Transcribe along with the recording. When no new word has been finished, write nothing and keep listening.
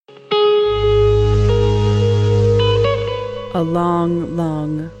A long,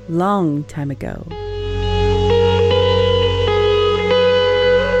 long, long time ago.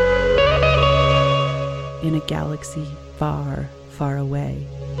 In a galaxy far, far away.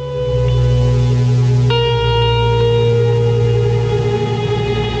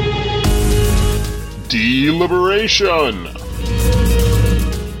 Deliberation!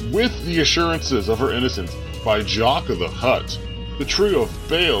 With the assurances of her innocence by Jock of the Hutt, the trio of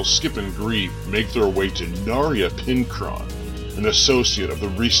Bale, Skip, and Grieve make their way to Narya Pinkron, an associate of the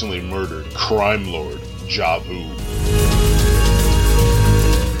recently murdered crime lord Javu.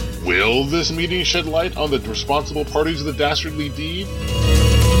 Will this meeting shed light on the responsible parties of the dastardly deed?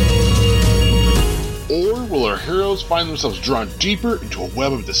 Or will our heroes find themselves drawn deeper into a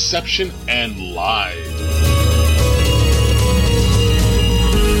web of deception and lies?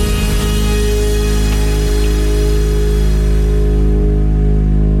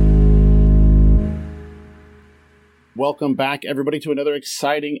 Welcome back, everybody, to another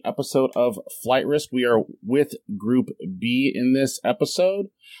exciting episode of Flight Risk. We are with Group B in this episode.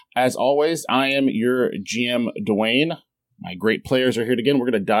 As always, I am your GM, Dwayne. My great players are here again. We're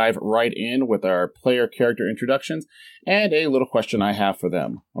going to dive right in with our player character introductions and a little question I have for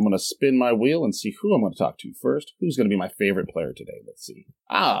them. I'm going to spin my wheel and see who I'm going to talk to first. Who's going to be my favorite player today? Let's see.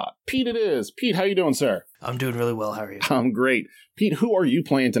 Pete it is. Pete, how you doing, sir? I'm doing really well. How are you? I'm great. Pete, who are you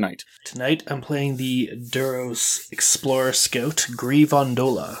playing tonight? Tonight, I'm playing the Duros Explorer Scout, Grieve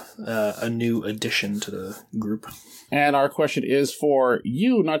Ondola, a new addition to the group. And our question is for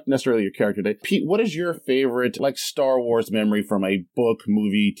you, not necessarily your character today. Pete, what is your favorite, Star Wars memory from a book,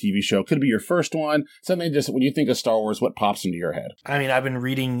 movie, TV show? Could be your first one. Something just, when you think of Star Wars, what pops into your head? I mean, I've been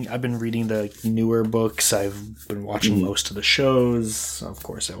reading the newer books. I've been watching most of the shows. Of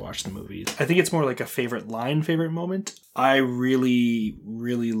course, I watched the movies. I think it's more like a favorite moment. I really,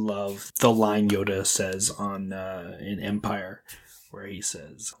 really love the line Yoda says in Empire, where he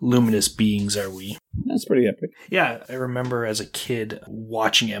says, "Luminous beings are we." That's pretty epic. Yeah, I remember as a kid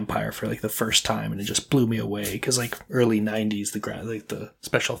watching Empire for the first time, and it just blew me away because early '90s, the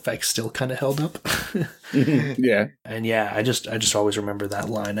special effects still kind of held up. Yeah, and yeah, I just always remember that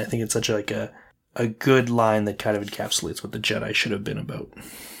line. I think it's such a good line that kind of encapsulates what the Jedi should have been about.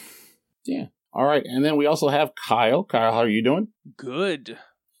 Yeah. All right, and then we also have Kyle. Kyle, how are you doing? Good.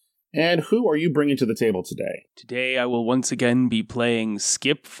 And who are you bringing to the table today? Today I will once again be playing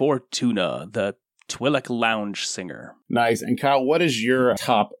Skip Fortuna, the Twi'lek lounge singer. Nice. And Kyle, what is your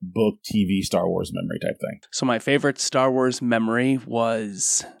top book, TV, Star Wars memory type thing? So my favorite Star Wars memory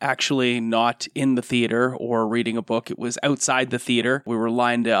was actually not in the theater or reading a book. It was outside the theater. We were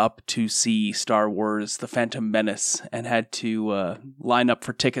lined up to see Star Wars The Phantom Menace and had to line up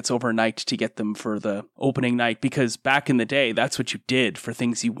for tickets overnight to get them for the opening night, because back in the day, that's what you did for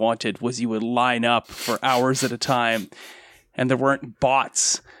things you wanted, was you would line up for hours at a time. And there weren't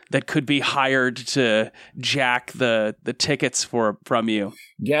bots that could be hired to jack the tickets from you.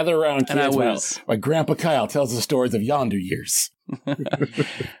 Gather around, kids. And my Grandpa Kyle tells the stories of yonder years.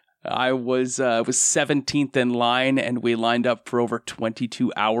 I was 17th in line, and we lined up for over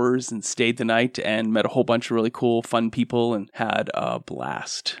 22 hours and stayed the night and met a whole bunch of really cool, fun people and had a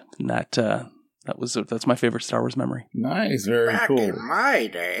blast. And that's my favorite Star Wars memory. Nice, very Back cool. in my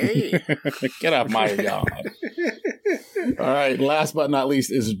day. Get off my yard. All right, last but not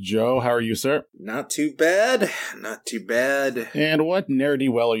least is Joe. How are you, sir? Not too bad. Not too bad. And what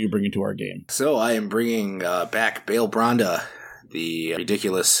ne'er-do-well are you bringing to our game? So I am bringing back Bail Bronda, the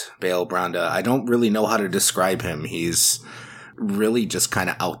ridiculous Bail Bronda. I don't really know how to describe him. He's really just kind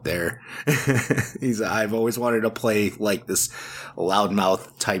of out there. I've always wanted to play this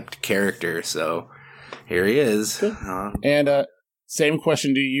loudmouth typed character, so here he is. Cool. And same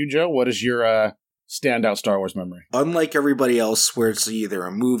question to you, Joe. What is your standout Star Wars memory? Unlike everybody else, where it's either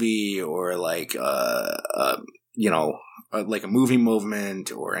a movie or like a movie movement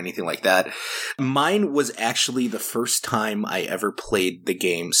or anything like that, mine was actually the first time I ever played the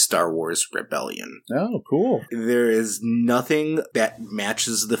game Star Wars Rebellion. Oh, cool. There is nothing that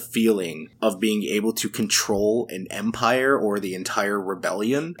matches the feeling of being able to control an empire or the entire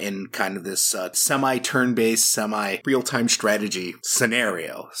rebellion in kind of this semi-turn-based, semi-real-time strategy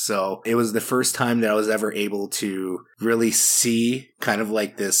scenario. So it was the first time that I was ever able to really see kind of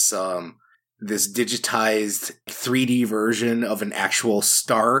this digitized 3D version of an actual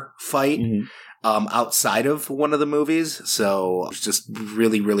star fight outside of one of the movies. So it's just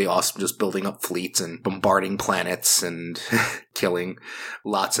really, really awesome just building up fleets and bombarding planets and killing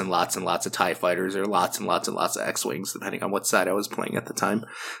lots and lots and lots of TIE fighters or lots and lots and lots of X-Wings, depending on what side I was playing at the time.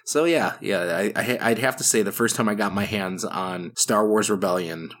 So yeah, I'd have to say the first time I got my hands on Star Wars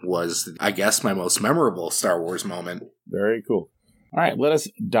Rebellion was, I guess, my most memorable Star Wars moment. Very cool. All right, let us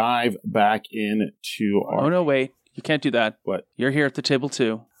dive back into our... Oh, no, wait. You can't do that. What? You're here at the table,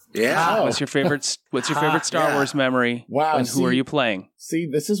 too. Yeah. Oh. What's your favorite Star Wars memory? Wow, And who are you playing? See,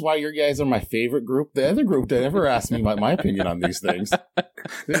 this is why you guys are my favorite group. The other group, they never asked me my opinion on these things.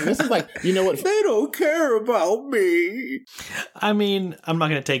 This is like, you know what? They don't care about me. I mean, I'm not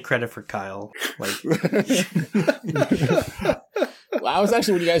going to take credit for Kyle. Like, I was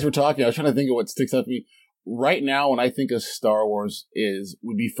actually, when you guys were talking, I was trying to think of what sticks out to me. Right now, when I think of Star Wars,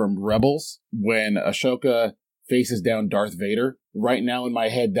 would be from Rebels, when Ahsoka faces down Darth Vader. Right now in my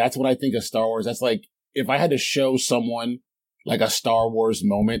head, that's what I think of Star Wars. That's like, if I had to show someone like a Star Wars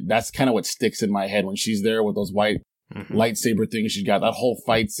moment, that's kind of what sticks in my head when she's there with those white lightsaber things. She's got that whole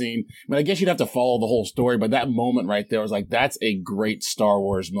fight scene. I mean, I guess you'd have to follow the whole story, but that moment right there was like, that's a great Star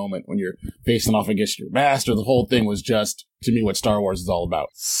Wars moment when you're facing off against your master. The whole thing was just, to me, what Star Wars is all about.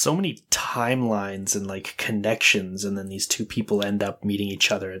 so many timelines and like connections, and then these two people end up meeting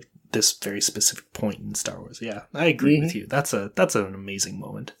each other at this very specific point in Star Wars. Yeah, I agree with you. That's an amazing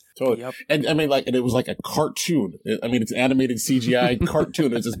moment. Totally. Yep. And I mean, like, and it was like a cartoon. I mean, it's an animated CGI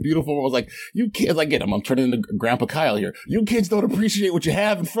cartoon. It's just beautiful. I was like, you kids, I get him. I'm turning into Grandpa Kyle here. You kids don't appreciate what you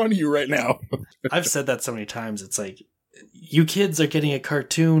have in front of you right now. I've said that so many times. It's like, you kids are getting a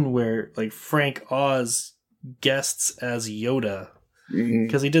cartoon where like Frank Oz guests as Yoda,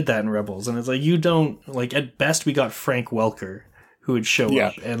 because he did that in Rebels. And it's like, you don't, like, at best we got Frank Welker, who would show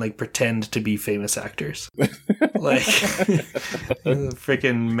up and like pretend to be famous actors. Like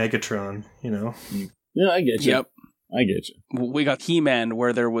freaking Megatron, you know? Yeah, I get you. Yep. I get you. We got He-Man,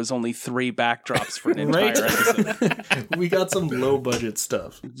 where there was only 3 backdrops for an entire episode. We got some low budget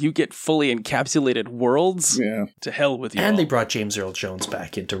stuff. You get fully encapsulated worlds. Yeah. To hell with you. And all. they brought James Earl Jones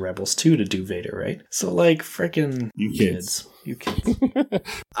back into Rebels too to do Vader, right? So like freaking You kids. You kids.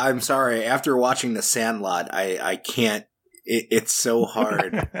 I'm sorry. After watching The Sandlot, I can't. It's so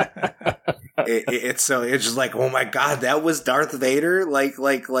hard. It's just like, oh my god, that was Darth Vader. Like,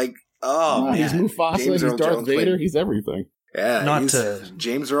 oh man, he's Mufasa. James He's Earl Darth Jones Vader. played- He's everything. Yeah, Not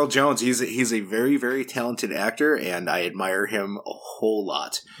James Earl Jones. He's a very, very talented actor, and I admire him a whole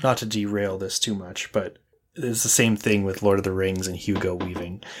lot. Not to derail this too much, but it's the same thing with Lord of the Rings and Hugo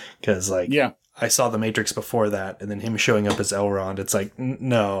Weaving, because like, Yeah. I saw The Matrix before that, and then him showing up as Elrond. It's like,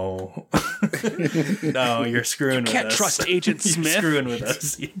 no, no, you're screwing with us. Can't trust Agent You're Smith. screwing with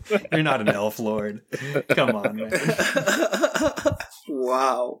us. You're not an elf lord. Come on, man.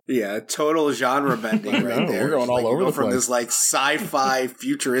 Wow. Yeah, total genre bending right know, there. we're going all Like, over you go the from place. this like sci-fi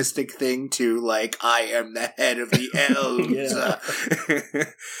futuristic thing to like, I am the head of the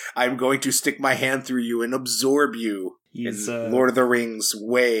elves. I'm going to stick my hand through you and absorb you. He's in Lord of the Rings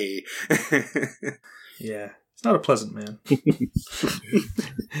way. yeah, it's not a pleasant man.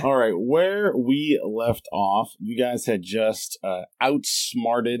 All right, where we left off, you guys had just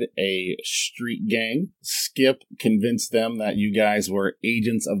outsmarted a street gang. Skip convinced them that you guys were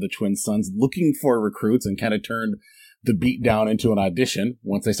agents of the Twin Suns looking for recruits, and kind of turned the beatdown into an audition.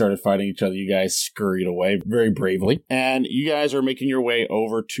 Once they started fighting each other, you guys scurried away very bravely. And you guys are making your way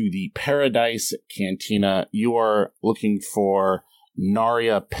over to the Paradise Cantina. You are looking for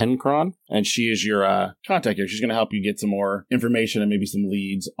Naria Pencron, and she is your contact here. She's going to help you get some more information and maybe some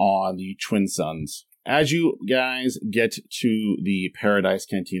leads on the Twin Suns. As you guys get to the Paradise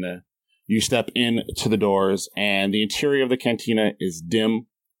Cantina, you step in to the doors, and the interior of the cantina is dim,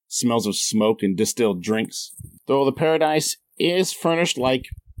 smells of smoke and distilled drinks. Though the Paradise is furnished like,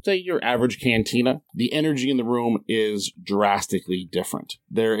 say, your average cantina, the energy in the room is drastically different.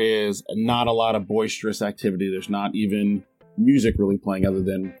 There is not a lot of boisterous activity. There's not even music really playing, other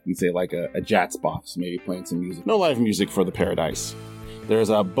than, you'd say, like a Jats box, maybe playing some music. No live music for the Paradise. There's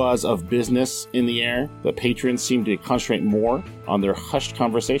a buzz of business in the air. The patrons seem to concentrate more on their hushed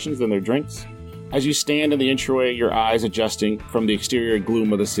conversations than their drinks. As you stand in the entryway, your eyes adjusting from the exterior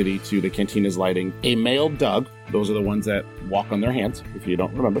gloom of the city to the cantina's lighting, a male Doug, those are the ones that walk on their hands, if you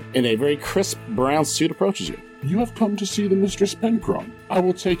don't remember, in a very crisp brown suit approaches you. You have come to see the Mistress Pencron. I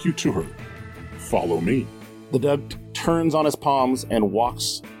will take you to her. Follow me. The Doug turns on his palms and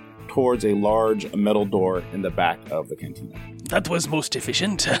walks towards a large metal door in the back of the cantina. That was most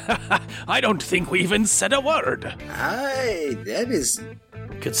efficient. I don't think we even said a word. That is...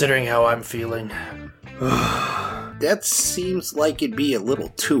 Considering how I'm feeling, That seems like it'd be a little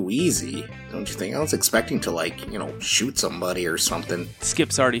too easy, don't you think? I was expecting to, shoot somebody or something.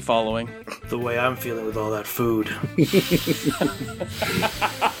 Skip's already following. The way I'm feeling with all that food.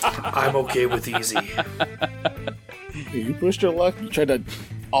 I'm okay with easy. You pushed your luck. You tried to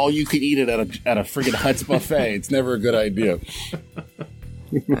all you could eat it at a friggin' Hut's buffet. It's never a good idea.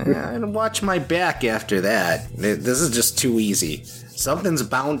 And watch my back after that. This is just too easy. Something's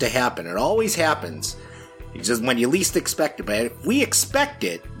bound to happen. It always happens. It's just when you least expect it. But if we expect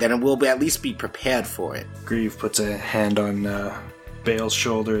it, then we'll at least be prepared for it. Grieve puts a hand on Bale's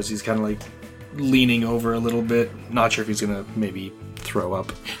shoulder as he's kind of leaning over a little bit. Not sure if he's going to maybe throw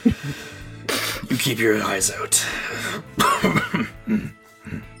up. You keep your eyes out.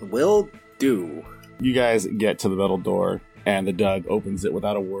 Will do. You guys get to the metal door, and the Doug opens it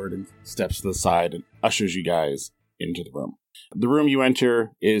without a word and steps to the side and ushers you guys into the room. The room you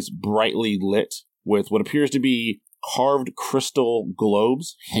enter is brightly lit with what appears to be carved crystal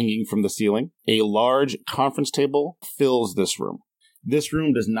globes hanging from the ceiling. A large conference table fills this room. This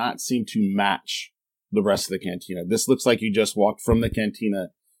room does not seem to match the rest of the cantina. This looks like you just walked from the cantina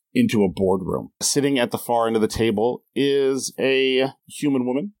into a boardroom. Sitting at the far end of the table is a human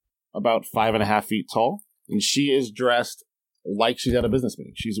woman, about 5.5 feet tall, and she is dressed like she's at a business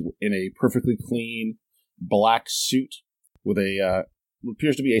meeting. She's in a perfectly clean black suit with what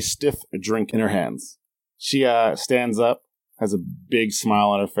appears to be a stiff drink in her hands. She stands up, has a big smile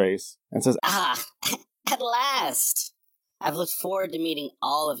on her face, and says, At last! I've looked forward to meeting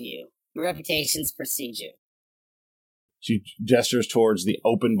all of you. Your reputations precede you. She gestures towards the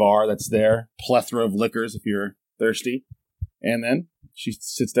open bar that's there, plethora of liquors if you're thirsty, and then she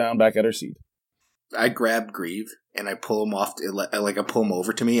sits down back at her seat. I grab Grieve, and I pull him off, I pull him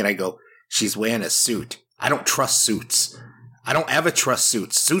over to me, and I go, she's wearing a suit. I don't trust suits. I don't ever trust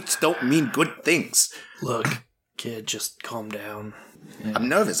suits. Suits don't mean good things. Look, kid, just calm down. Yeah. I'm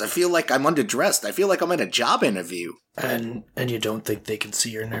nervous. I feel like I'm underdressed. I feel like I'm in a job interview. And you don't think they can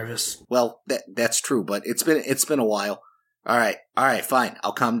see you're nervous? Well, that's true, but it's been a while. All right, fine.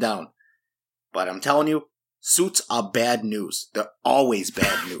 I'll calm down. But I'm telling you, suits are bad news. They're always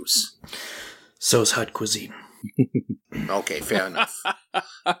bad news. So's Hut cuisine. Okay, fair enough.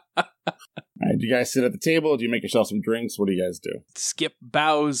 All right, do you guys sit at the table? Do you make yourself some drinks? What do you guys do? Skip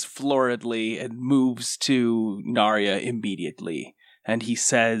bows floridly and moves to Narya immediately. And he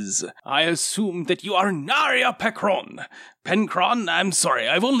says, I assume that you are Narya Pencron. Pencron, I'm sorry,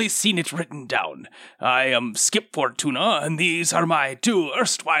 I've only seen it written down. I am Skip Fortuna, and these are my two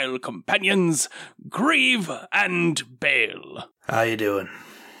erstwhile companions, Grieve and Bale. How you doing?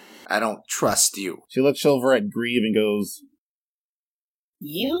 I don't trust you. She looks over at Grieve and goes,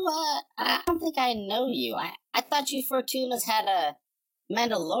 I don't think I know you. I thought you Fortunas had a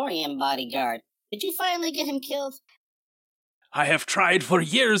Mandalorian bodyguard. Did you finally get him killed? I have tried for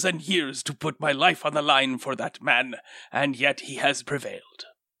years and years to put my life on the line for that man, and yet he has prevailed.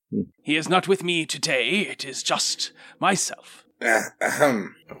 He is not with me today, it is just myself.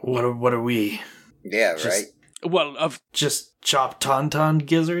 What are we? Yeah, right. Well, just chopped tauntaun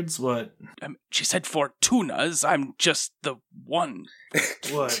gizzards? What? She said Fortunas, I'm just the one.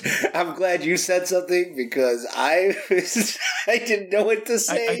 What? I'm glad you said something because I didn't know what to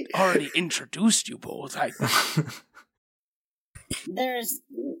say. I already introduced you both. There's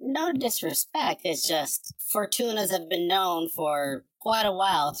no disrespect, it's just Fortunas have been known for quite a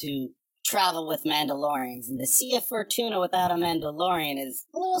while to travel with Mandalorians, and to see a Fortuna without a Mandalorian is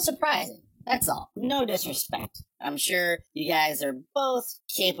a little surprising. That's all. No disrespect. I'm sure you guys are both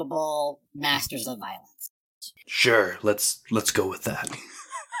capable masters of violence. Sure, let's go with that.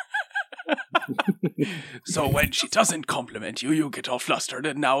 So when she doesn't compliment you, you get all flustered,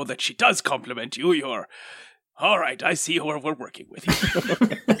 and now that she does compliment you, you're... All right, I see where we're working with you.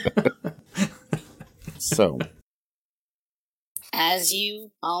 So, as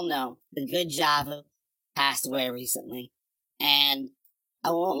you all know, the good Javu passed away recently, and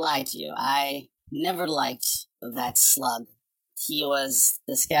I won't lie to you, I never liked that slug. He was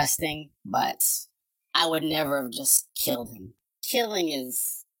disgusting, but I would never have just killed him. Killing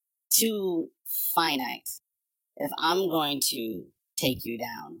is too finite. If I'm going to take you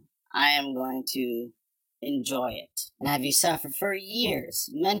down, I am going to enjoy it and have you suffer for years,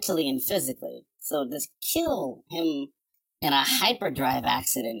 mentally and physically. So to kill him in a hyperdrive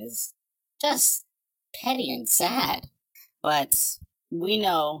accident is just petty and sad. But we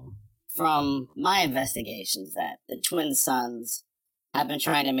know from my investigations that the Twin Sons have been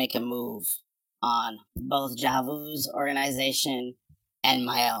trying to make a move on both Javu's organization and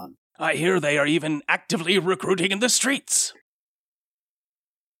my own. I hear they are even actively recruiting in the streets.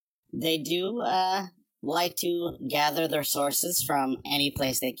 They do like to gather their sources from any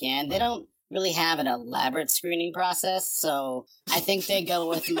place they can. They don't really have an elaborate screening process, so I think they go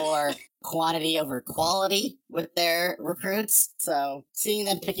with more quantity over quality with their recruits. So seeing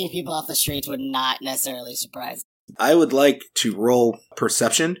them picking people off the streets would not necessarily surprise me. I would like to roll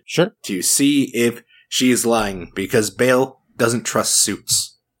perception Sure. to see if she is lying, because Bale doesn't trust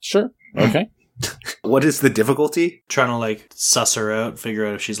suits. Sure. Okay. What is the difficulty? Trying to like suss her out, figure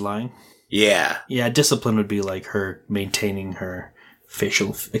out if she's lying. Yeah. Yeah, discipline would be like her maintaining her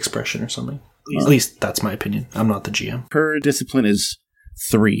facial expression or something. At least that's my opinion. I'm not the GM. Her discipline is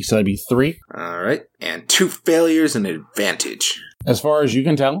 3, so that'd be 3. All right. And 2 failures and an advantage. As far as you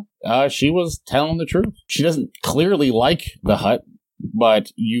can tell, she was telling the truth. She doesn't clearly like the hut,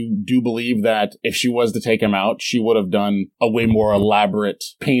 but you do believe that if she was to take him out, she would have done a way more elaborate,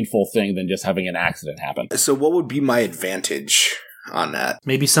 painful thing than just having an accident happen. So what would be my advantage on that?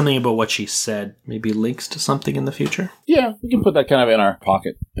 Maybe something about what she said maybe links to something in the future. Yeah, we can put that kind of in our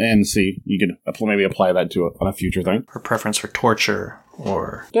pocket and see. You can maybe apply that to on a future thing. Her preference for torture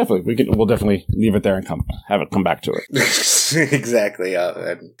or... Definitely. We'll definitely leave it there and have it come back to it. Exactly.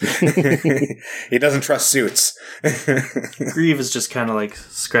 He doesn't trust suits. Grieve is just kind of like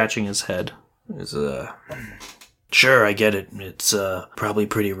scratching his head. Sure, I get it. It's probably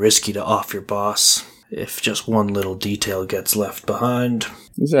pretty risky to off your boss if just one little detail gets left behind.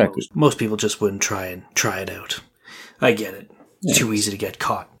 Exactly. Most people just wouldn't try it out. I get it. It's too easy to get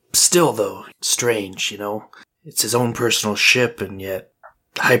caught. Still, though, strange, you know? It's his own personal ship, and yet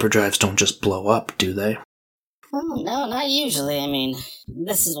hyperdrives don't just blow up, do they? Well, no, not usually. I mean,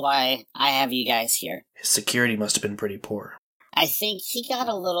 this is why I have you guys here. His security must have been pretty poor. I think he got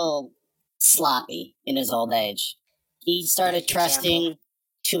a little sloppy in his old age. He started trusting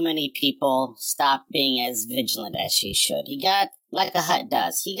too many people, stopped being as vigilant as he should. He got, like a hut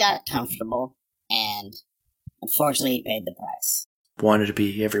does, he got comfortable, and unfortunately he paid the price. Wanted to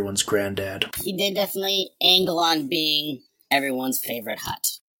be everyone's granddad. He did definitely angle on being everyone's favorite hut.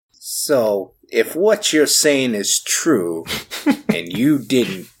 So, if what you're saying is true, and you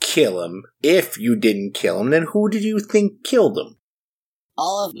didn't kill him, if you didn't kill him, then who did you think killed him?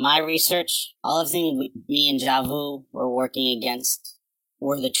 All of my research, all of the things me and Javu were working against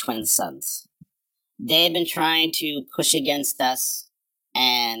were the Twin Sons. They had been trying to push against us,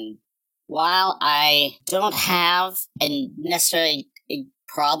 and while I don't have necessarily a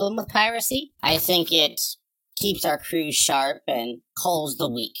problem with piracy, I think it keeps our crew sharp and holds the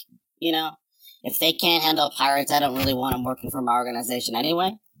weak. You know, if they can't handle pirates, I don't really want them working for my organization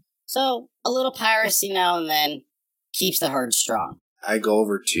anyway. So a little piracy now and then keeps the herd strong. I go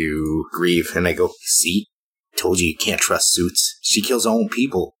over to Grieve and I go, see? Told you can't trust suits. She kills her own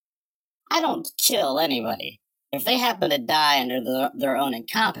people. I don't kill anybody. If they happen to die under their own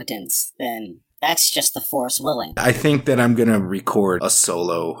incompetence, then that's just the force willing. I think that I'm gonna record a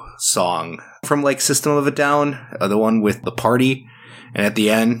solo song from like System of a Down, the one with the party. And at the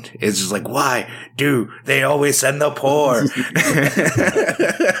end, it's just like, why do they always send the poor?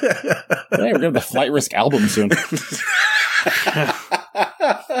 Hey, we're gonna have the Flight Risk album soon.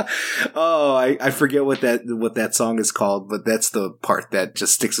 Oh, I forget what that song is called, but that's the part that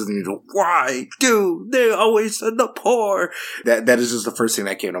just sticks with me. Why do they always send the poor? That is just the first thing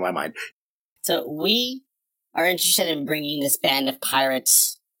that came to my mind. So we are interested in bringing this band of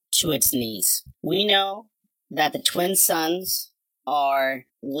pirates to its knees. We know that the Twin Sons are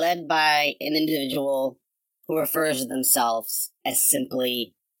led by an individual who refers to themselves as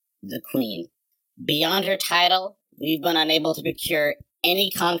simply the Queen. Beyond her title, we've been unable to procure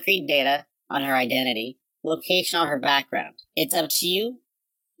any concrete data on her identity, location, or her background. It's up to you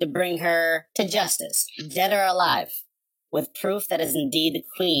to bring her to justice, dead or alive, with proof that is indeed the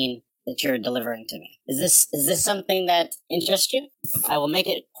Queen that you're delivering to me. Is this something that interests you? I will make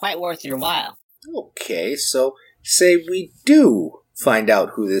it quite worth your while. Okay, so say we do find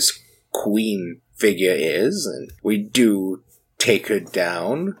out who this Queen figure is, and we do take her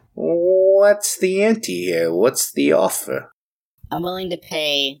down. What's the ante here? What's the offer? I'm willing to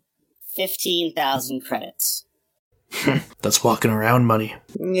pay 15,000 credits. That's walking around money.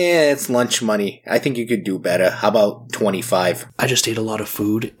 Yeah, it's lunch money. I think you could do better. How about 25? I just ate a lot of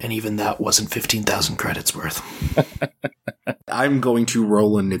food, and even that wasn't 15,000 credits worth. I'm going to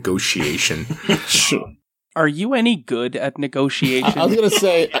roll a negotiation. Sure. Are you any good at negotiation? I was going to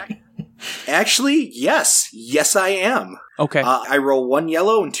say... Actually, yes. Yes, I am. Okay. I roll 1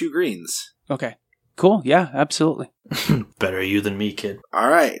 yellow and 2 greens. Okay. Cool. Yeah, absolutely. Better you than me, kid. All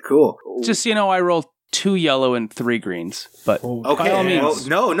right, cool. Just, I rolled 2 yellow and 3 greens. But Okay. by all means,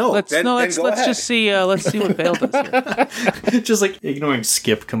 Well, no. let's Then go ahead. just see let's see what Bale does here. Just like ignoring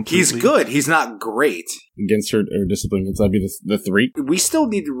Skip completely. He's good. He's not great. Against her discipline, that'd be the 3. We still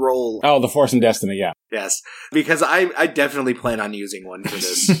need to roll. Oh, the Force and Destiny, yeah. Yes, because I definitely plan on using one for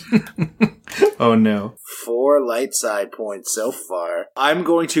this. Oh no. 4 light side points so far. I'm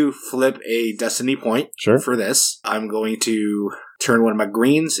going to flip a destiny point Sure. for this. I'm going to turn one of my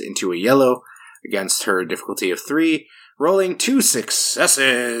greens into a yellow against her difficulty of 3, rolling 2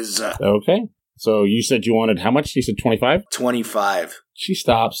 successes. Okay. So you said you wanted how much? You said 25? 25. She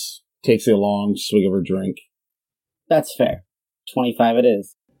stops, takes a long swig of her drink. That's fair. 25 it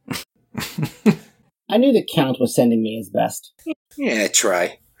is. I knew the Count was sending me his best. Yeah,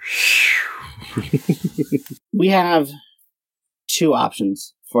 try. We have 2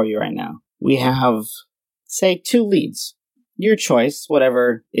 options for you right now. We have, say, 2 leads. Your choice,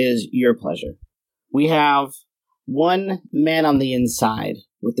 whatever is your pleasure. We have one man on the inside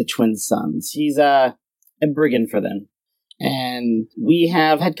with the twin sons. He's a brigand for them. And we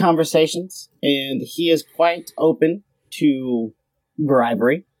have had conversations, and he is quite open to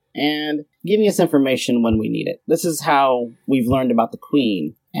bribery and giving us information when we need it. This is how we've learned about the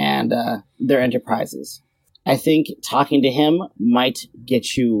Queen and their enterprises. I think talking to him might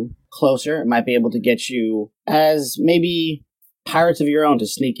get you closer. It might be able to get you as maybe pirates of your own to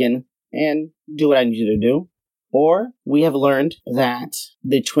sneak in and do what I need you to do. Or we have learned that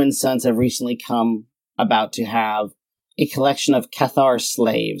the twin sons have recently come about to have a collection of Cathar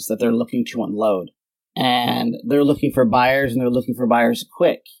slaves that they're looking to unload. And they're looking for buyers, and they're looking for buyers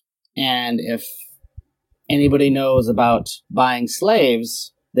quick. And if anybody knows about buying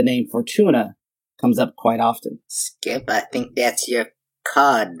slaves, the name Fortuna comes up quite often. Skip, I think that's your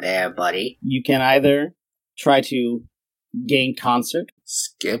card there, buddy. You can either try to gain concert.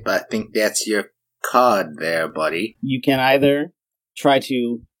 Skip, I think that's your card there, buddy. You can either try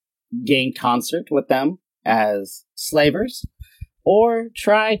to gain concert with them as slavers, or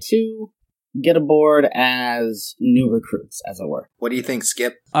try to get aboard as new recruits, as it were. What do you think,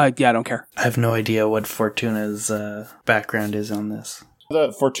 Skip? Yeah, I don't care. I have no idea what Fortuna's background is on this.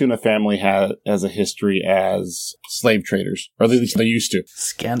 The Fortuna family has a history as slave traders, or at least they used to.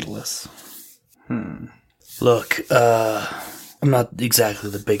 Scandalous. Look, I'm not exactly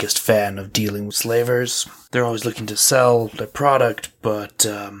the biggest fan of dealing with slavers. They're always looking to sell their product, but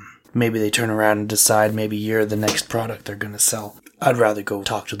maybe they turn around and decide maybe you're the next product they're going to sell. I'd rather go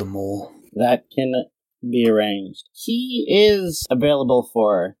talk to the mole. That can be arranged. He is available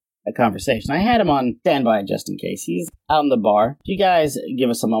for a conversation. I had him on standby just in case. He's out in the bar. If you guys give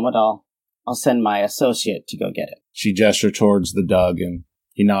us a moment, I'll send my associate to go get it. She gestures towards the Doug, and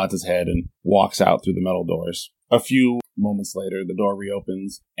he nods his head and walks out through the metal doors. A few moments later, the door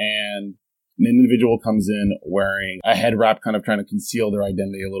reopens, and an individual comes in wearing a head wrap, kind of trying to conceal their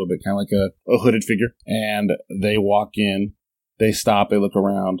identity a little bit, kind of like a hooded figure. And they walk in, they stop, they look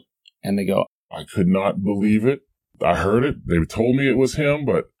around, and they go, I could not believe it. I heard it. They told me it was him,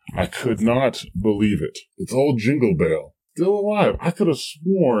 but I could not believe it. It's old Jingle Bell. Still alive. I could have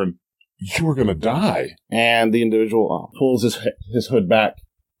sworn you were going to die. and the individual pulls his hood back.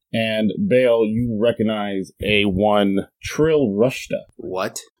 And Bale, you recognize a one Trill Rushta.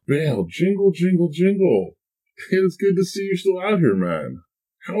 What? Bale, jingle, jingle, jingle. It's good to see you still out here, man.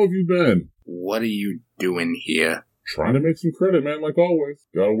 How have you been? What are you doing here? Trying to make some credit, man, like always.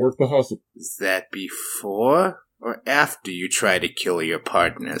 Gotta work the hustle. Is that before or after you try to kill your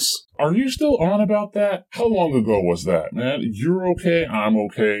partners? Are you still on about that? How long ago was that, man? You're okay, I'm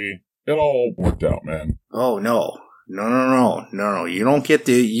okay. It all worked out, man. Oh, no. No. You don't get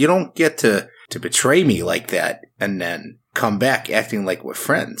to betray me like that and then come back acting like we're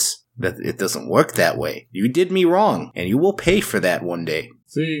friends. That it doesn't work that way. You did me wrong, and you will pay for that one day.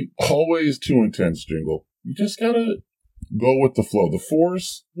 See, always too intense, Jingle. You just gotta go with the flow. The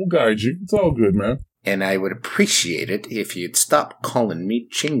Force will guide you. It's all good, man. And I would appreciate it if you'd stop calling me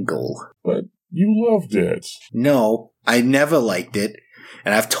Jingle. But you loved it. No, I never liked it.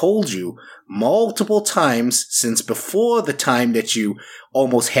 And I've told you multiple times since before the time that you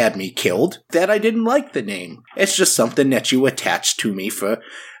almost had me killed that I didn't like the name. It's just something that you attached to me for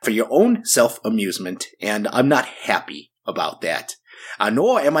your own self-amusement, and I'm not happy about that.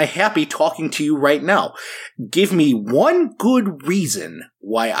 Nor am I happy talking to you right now. Give me one good reason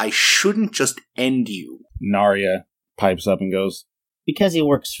why I shouldn't just end you. Narya pipes up and goes, Because he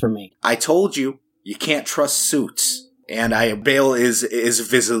works for me. I told you, you can't trust suits. And Bale is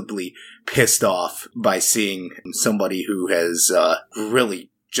visibly pissed off by seeing somebody who has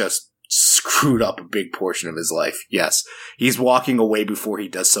really just screwed up a big portion of his life. Yes, he's walking away before he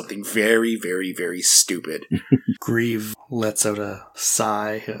does something very, very, very stupid. Grieve lets out a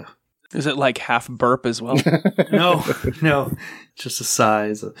sigh. Is it like half burp as well? No, just a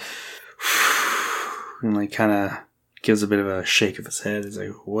sigh. And like kind of gives a bit of a shake of his head. He's like,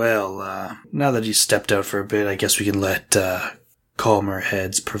 well, now that you stepped out for a bit, I guess we can let calmer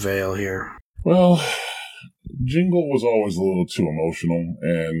heads prevail here. Well, Jingle was always a little too emotional,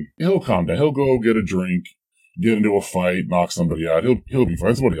 and he'll calm down. He'll go get a drink, get into a fight, knock somebody out. He'll be fine.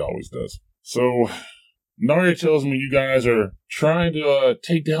 That's what he always does. So Narya tells me you guys are trying to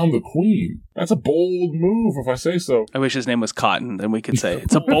take down the queen. That's a bold move, if I say so. I wish his name was Cotton, then we could say,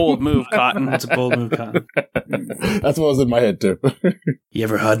 it's a bold move, Cotton. That's a bold move, Cotton. That's what was in my head, too. You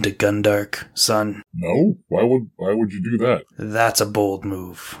ever hunt a Gundark, son? No? Why would you do that? That's a bold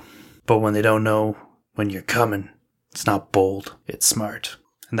move. But when they don't know when you're coming, it's not bold, it's smart.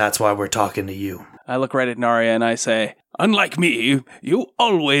 And that's why we're talking to you. I look right at Narya and I say, unlike me, you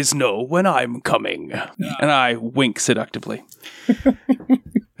always know when I'm coming. And I wink seductively.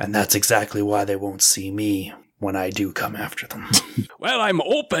 And that's exactly why they won't see me when I do come after them. Well, I'm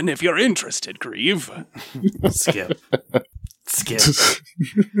open if you're interested, Grieve. Skip.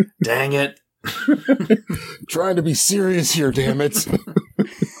 Dang it. Trying to be serious here, damn it.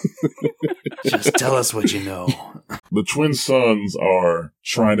 Just tell us what you know. The Twin Sons are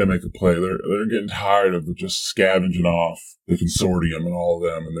trying to make a play. They're getting tired of just scavenging off the consortium and all of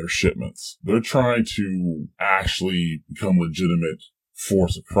them and their shipments. They're trying to actually become legitimate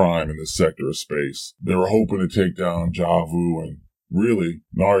force of crime in this sector of space. They were hoping to take down Javu, and really,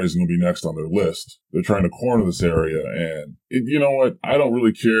 Narya's going to be next on their list. They're trying to corner this area, and you know what? I don't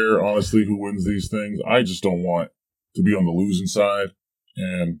really care, honestly, who wins these things. I just don't want to be on the losing side.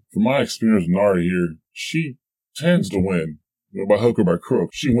 And from my experience with Narya here, she tends to win. You know, by hook or by crook,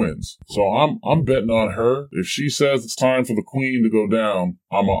 she wins. So I'm betting on her. If she says it's time for the queen to go down,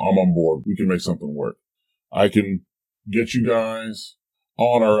 I'm on board. We can make something work. I can get you guys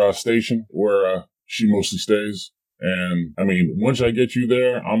on our station where she mostly stays. And, I mean, once I get you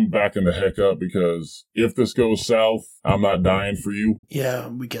there, I'm backing the heck up, because if this goes south, I'm not dying for you. Yeah,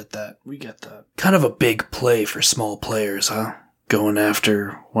 we get that. Kind of a big play for small players, huh? Going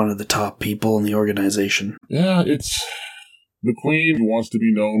after one of the top people in the organization. Yeah, it's... The Queen wants to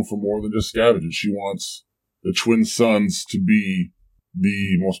be known for more than just scavenging. She wants the Twin Sons to be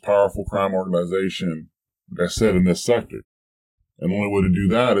the most powerful crime organization, like I said, in this sector. And the only way to do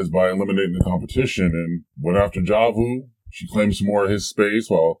that is by eliminating the competition. And went after Javu. She claimed some more of his space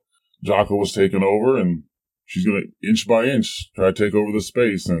while Jocko was taking over, and she's going to, inch by inch, try to take over the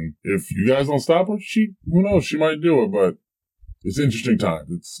space. And if you guys don't stop her, who knows, she might do it, but it's interesting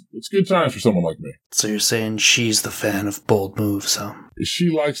times. It's good times for someone like me. So you're saying she's the fan of bold moves, huh?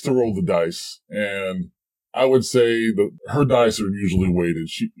 She likes to roll the dice, and I would say that her dice are usually weighted.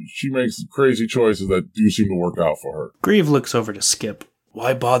 She makes crazy choices that do seem to work out for her. Grieve looks over to Skip.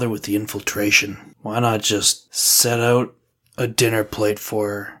 Why bother with the infiltration? Why not just set out a dinner plate for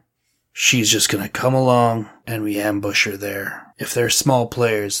her? She's just gonna come along, and we ambush her there. If they're small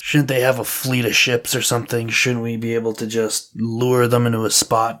players, shouldn't they have a fleet of ships or something? Shouldn't we be able to just lure them into a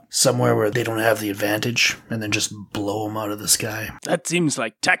spot somewhere where they don't have the advantage, and then just blow them out of the sky? That seems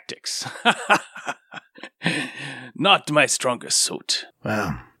like tactics. Not my strongest suit.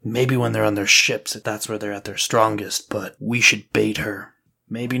 Well, maybe when they're on their ships, that's where they're at their strongest, but we should bait her.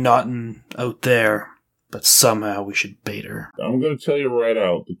 Maybe not out there, but somehow we should bait her. I'm going to tell you right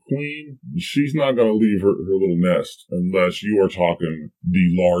out, the Queen, she's not going to leave her little nest unless you are talking the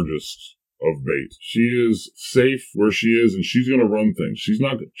largest of bait. She is safe where she is, and she's going to run things.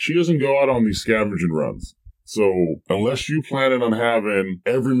 She doesn't go out on these scavenging runs. So unless you planning on having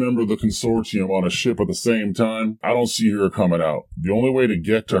every member of the consortium on a ship at the same time, I don't see her coming out. The only way to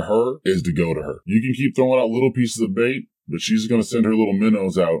get to her is to go to her. You can keep throwing out little pieces of bait, but she's going to send her little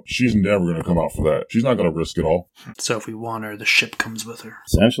minnows out. She's never going to come out for that. She's not going to risk it all. So if we want her, the ship comes with her.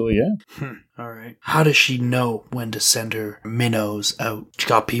 Essentially, yeah. All right. How does she know when to send her minnows out? She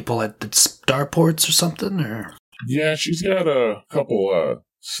got people at the starports or something, or? Yeah, she's got a couple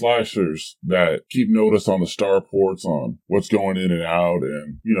slashers that keep notice on the starports on what's going in and out,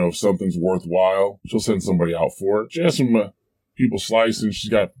 and, you know, if something's worthwhile, she'll send somebody out for it. She has some people slicing.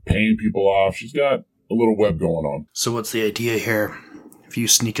 She's got paying people off. She's got a little web going on. So what's the idea here? If you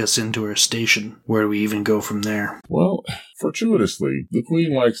sneak us into her station, where do we even go from there? Well, fortuitously, the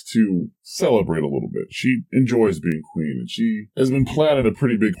Queen likes to celebrate a little bit. She enjoys being Queen, and she has been planning a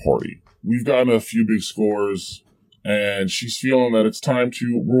pretty big party. We've gotten a few big scores, and she's feeling that it's time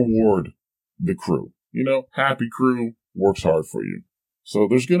to reward the crew. You know, happy crew works hard for you. So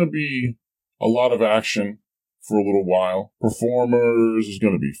there's going to be a lot of action for a little while. Performers, there's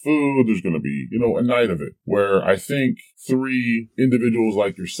going to be food, there's going to be, a night of it where I think 3 individuals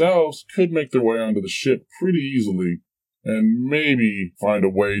like yourselves could make their way onto the ship pretty easily and maybe find a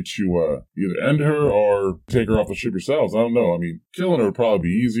way to either end her or take her off the ship yourselves. I don't know. I mean, killing her would probably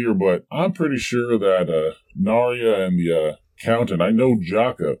be easier, but I'm pretty sure that Narya and the Count, and I know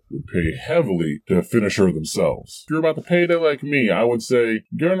Jaka would pay heavily to finish her themselves. If you're about to payday like me, I would say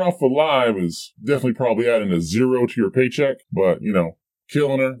getting off alive is definitely probably adding a 0 to your paycheck, but,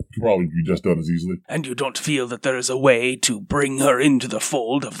 killing her could probably be just done as easily. And you don't feel that there is a way to bring her into the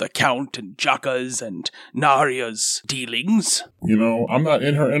fold of the Count and Jaka's and Narya's dealings? I'm not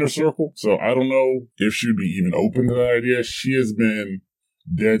in her inner circle, so I don't know if she'd be even open to that idea. She has been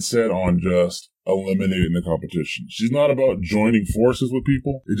dead set on just eliminating the competition. She's not about joining forces with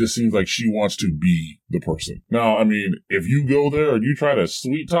people. It just seems like she wants to be the person. Now, I mean, if you go there and you try to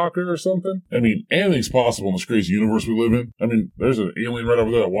sweet talk her or something, I mean, anything's possible in this crazy universe we live in. I mean, there's an alien right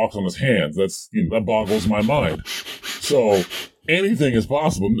over there that walks on his hands. That boggles my mind. So anything is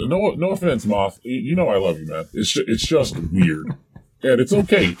possible. No offense, Moth. You know I love you, man. It's just weird. And it's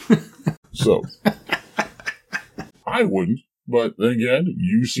okay. So I wouldn't. But then again,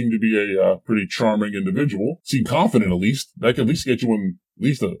 you seem to be a pretty charming individual. Seem confident, at least. That could at least get you in at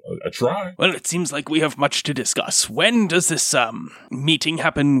least a try. Well, it seems like we have much to discuss. When does this meeting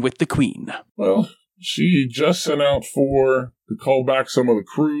happen with the Queen? Well, she just sent out to call back some of the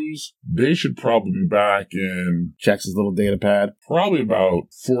crews. They should probably be back in... Checks his little data pad. Probably about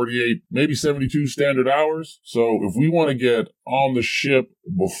 48, maybe 72 standard hours. So if we want to get on the ship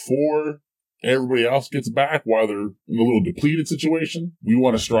before everybody else gets back while they're in a little depleted situation, we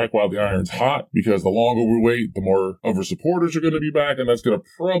want to strike while the iron's hot, because the longer we wait, the more of our supporters are going to be back, and that's going to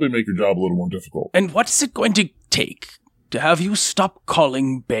probably make your job a little more difficult. And what is it going to take to have you stop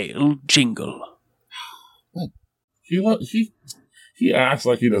calling Bale Jingle? He acts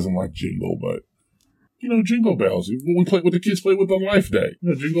like he doesn't like Jingle, but Jingle Bells. What the kids play with on Life Day.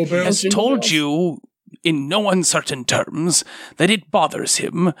 Jingle Bells. Has Jingle told bells. you in no uncertain terms that it bothers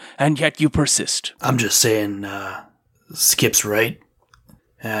him, and yet you persist. I'm just saying, Skip's right.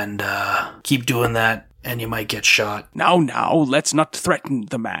 And keep doing that, and you might get shot. Now, let's not threaten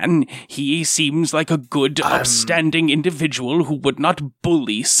the man. He seems like a good, upstanding individual who would not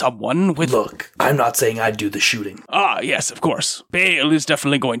bully someone with... Look, I'm not saying I'd do the shooting. Ah, yes, of course. Bale is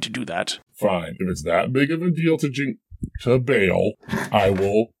definitely going to do that. Fine. If it's that big of a deal to Bale, I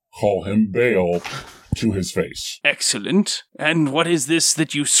will call him Bale to his face. Excellent. And what is this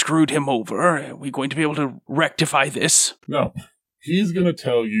that you screwed him over? Are we going to be able to rectify this? No. He's going to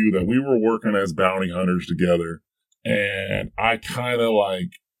tell you that we were working as bounty hunters together, and I kind of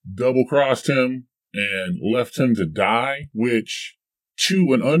double-crossed him and left him to die, which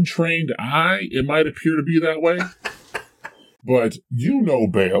to an untrained eye, it might appear to be that way. But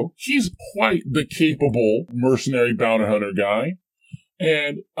Bale, he's quite the capable mercenary bounty hunter guy,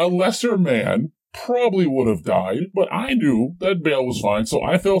 and a lesser man probably would have died, but I knew that Bale was fine, so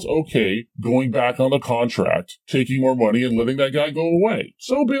I felt okay going back on the contract, taking more money, and letting that guy go away.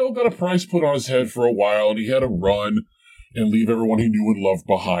 So Bale got a price put on his head for a while, and he had to run and leave everyone he knew and loved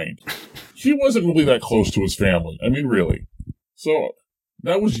behind. He wasn't really that close to his family. I mean, really. So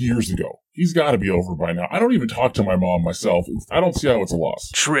that was years ago. He's got to be over by now. I don't even talk to my mom myself. I don't see how it's a loss.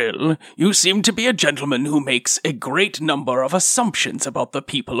 Trill, you seem to be a gentleman who makes a great number of assumptions about the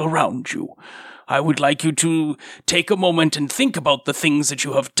people around you. I would like you to take a moment and think about the things that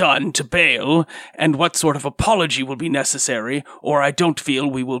you have done to Bale and what sort of apology will be necessary, or I don't feel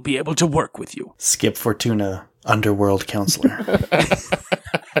we will be able to work with you. Skip Fortuna, underworld counselor.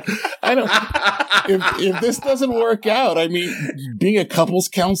 I don't. If this doesn't work out, I mean, being a couples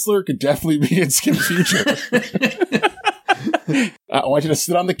counselor could definitely be in Skip's future. I want you to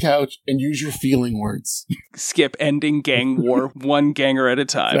sit on the couch and use your feeling words. Skip ending gang war, one ganger at a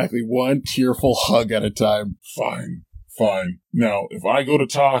time. Exactly, one tearful hug at a time. Fine. Now, if I go to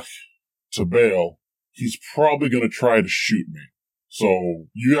talk to Bale, he's probably going to try to shoot me. So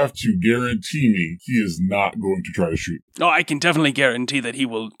you have to guarantee me he is not going to try to shoot. Oh, I can definitely guarantee that he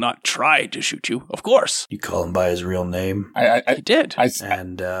will not try to shoot you, of course. You call him by his real name? He did. I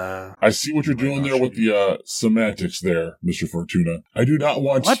see what you're doing there with the semantics there, Mr. Fortuna. I do not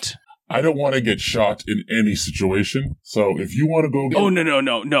want... What? I don't want to get shot in any situation. So if you want to go... Oh,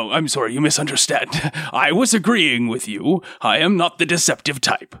 no. I'm sorry, you misunderstand. I was agreeing with you. I am not the deceptive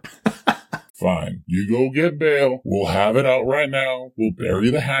type. Fine. You go get bail. We'll have it out right now. We'll bury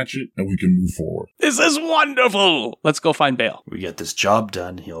the hatchet and we can move forward. This is wonderful. Let's go find Bale. We get this job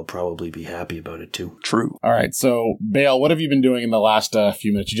done. He'll probably be happy about it too. True. All right, so Bale, what have you been doing in the last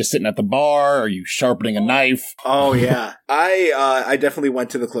few minutes? You just sitting at the bar? Are you sharpening a knife? Oh yeah, I definitely went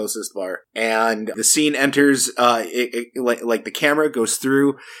to the closest bar, and the scene enters. Like the camera goes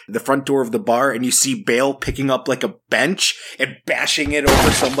through the front door of the bar, and you see Bale picking up like a bench and bashing it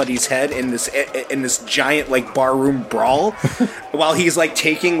over somebody's head in this giant like barroom brawl, while he's like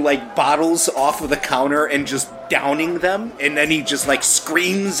taking like bottles off of the counter and just downing them, and then he just like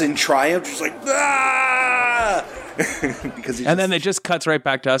screams in triumph, just like ah! And then it just cuts right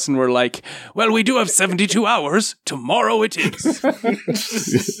back to us, and we're like, well, we do have 72 hours. Tomorrow it is. I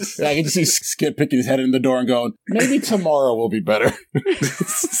can just see Skip picking his head in the door and going, maybe tomorrow will be better.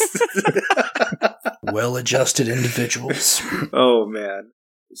 Well-adjusted individuals. Oh, man.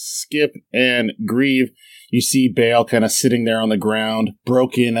 Skip and Grieve, you see Bale kind of sitting there on the ground,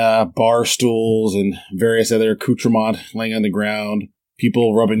 broken bar stools and various other accoutrements laying on the ground,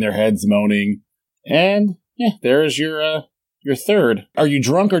 people rubbing their heads, moaning, and yeah, there's your third. Are you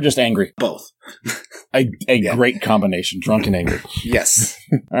drunk or just angry? Both. A great combination, drunk and angry. Yes.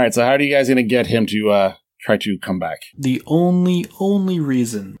 All right, so how are you guys going to get him to try to come back? The only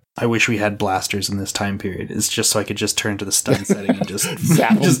reason I wish we had blasters in this time period is just so I could just turn to the stun setting and just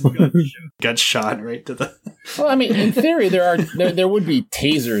got shot right to the... Well, I mean, in theory, there would be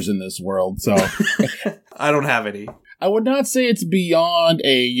tasers in this world, so... I don't have any. I would not say it's beyond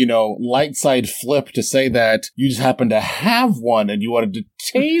a, light side flip to say that you just happen to have one and you wanted to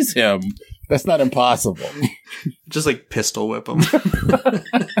tase him. That's not impossible. Just like pistol whip him.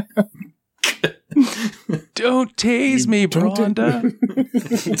 Don't tase me, Bronda.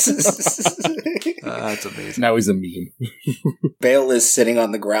 That's amazing. Now he's a meme. Bale is sitting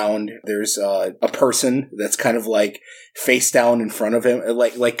on the ground. There's a person that's kind of like face down in front of him,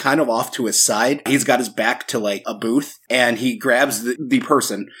 like kind of off to his side. He's got his back to like a booth, and he grabs the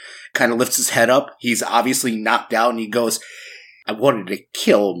person, kind of lifts his head up. He's obviously knocked out, and he goes, I wanted to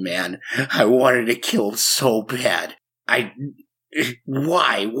kill him, man. I wanted to kill him so bad.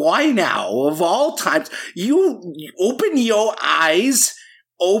 Why? Why now? Of all times, you open your eyes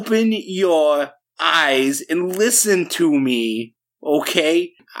and listen to me,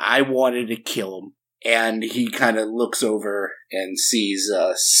 okay? I wanted to kill him. And he kind of looks over and sees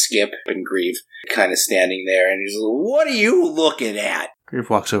Skip and Grieve kind of standing there, and he's like, what are you looking at? Grieve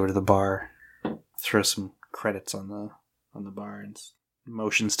walks over to the bar, throws some credits on the bar, and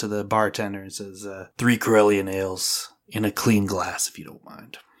motions to the bartender and says, 3 Corellian ales in a clean glass, if you don't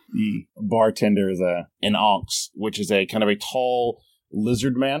mind. The bartender is an Onx, which is a kind of a tall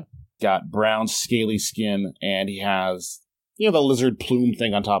lizard man. Got brown, scaly skin, and he has, the lizard plume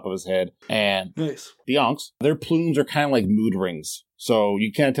thing on top of his head. And nice. The Onx, their plumes are kind of like mood rings. So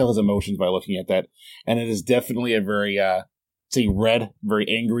you can't tell his emotions by looking at that. And it is definitely a very, red, very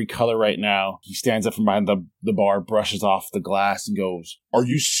angry color right now. He stands up from behind the bar, brushes off the glass, and goes, are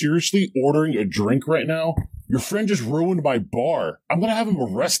you seriously ordering a drink right now? Your friend just ruined my bar. I'm going to have him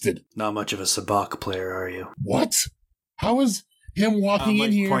arrested. Not much of a sabacc player, are you? What? How is him walking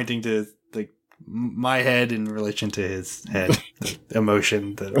in here? Pointing to my head in relation to his head. The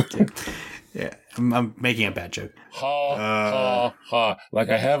emotion. Yeah, I'm making a bad joke. Ha, ha. Like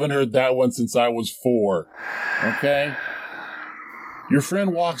I haven't heard that one since I was 4. Okay? Your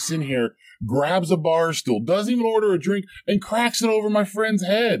friend walks in here, grabs a bar stool, doesn't even order a drink, and cracks it over my friend's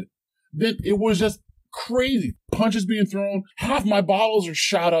head. Then it was just crazy. Punches being thrown. Half my bottles are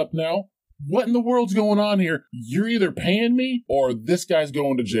shot up now. What in the world's going on here? You're either paying me or this guy's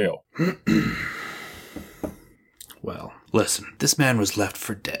going to jail. Well, listen, this man was left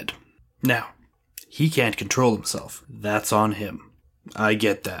for dead. Now, he can't control himself. That's on him. I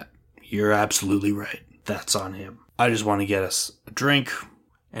get that. You're absolutely right. That's on him. I just want to get us a drink,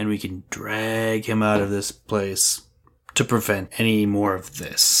 and we can drag him out of this place to prevent any more of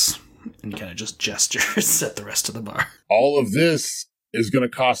this. And kind of just gestures at the rest of the bar. All of this is going to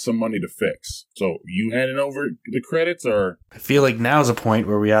cost some money to fix. So you handing over the credits, or? I feel like now's a point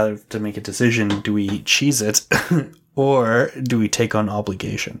where we have to make a decision. Do we cheese it or do we take on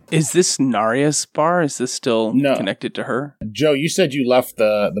obligation? Is this Naria's bar? Is this still connected to her? Joe, you said you left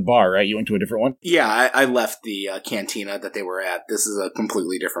the bar, right? You went to a different one? Yeah, I left the cantina that they were at. This is a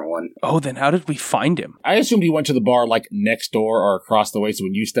completely different one. Oh, then how did we find him? I assumed he went to the bar like next door or across the way, so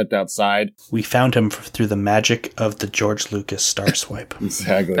when you stepped outside... We found him through the magic of the George Lucas Star Swipe.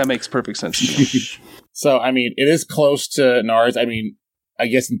 Exactly. That makes perfect sense to me. So, I mean, it is close to Nars. I mean, I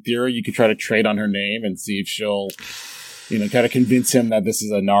guess in theory you could try to trade on her name and see if she'll Try to convince him that this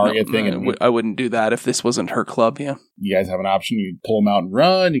is a Narya thing. And I wouldn't do that if this wasn't her club, yeah. You guys have an option. You pull him out and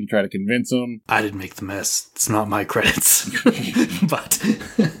run. You can try to convince him. I didn't make the mess. It's not my credits. But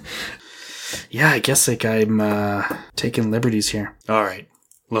yeah, I guess I'm taking liberties here. All right,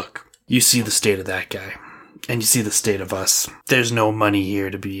 look, you see the state of that guy, and you see the state of us. There's no money here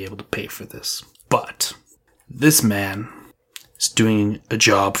to be able to pay for this. But this man is doing a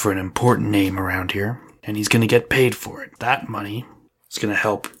job for an important name around here, and he's going to get paid for it. That money is going to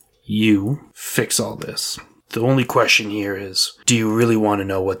help you fix all this. The only question here is, do you really want to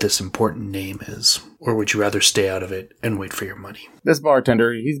know what this important name is? Or would you rather stay out of it and wait for your money? This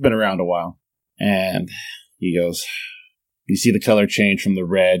bartender, he's been around a while. And he goes, you see the color change from the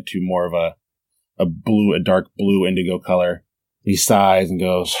red to more of a dark blue indigo color. He sighs and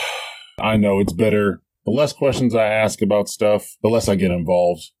goes, I know it's better. The less questions I ask about stuff, the less I get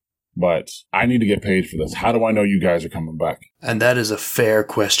involved. But I need to get paid for this. How do I know you guys are coming back? And that is a fair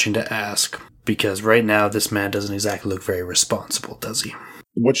question to ask. Because right now, this man doesn't exactly look very responsible, does he?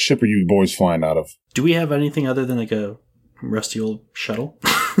 What ship are you boys flying out of? Do we have anything other than like a rusty old shuttle?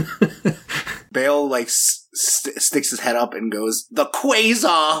 Bale sticks his head up and goes, "The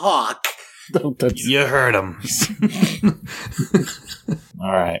Quasar Hawk." Don't touch. You heard him.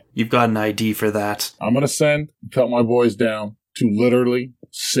 All right. You've got an ID for that. I'm going to cut my boys down to literally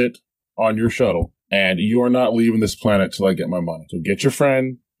sit on your shuttle. And you are not leaving this planet till I get my money. So get your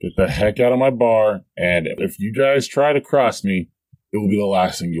friend, get the heck out of my bar. And if you guys try to cross me, it will be the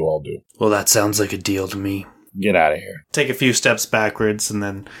last thing you all do. Well, that sounds like a deal to me. Get out of here. Take a few steps backwards and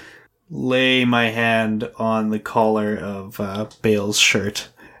then lay my hand on the collar of Bale's shirt.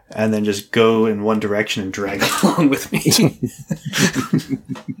 And then just go in one direction and drag it along with me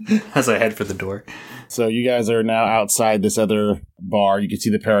as I head for the door. So you guys are now outside this other bar. You can see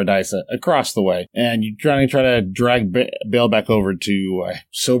the Paradise across the way. And you're trying to drag Bale back over to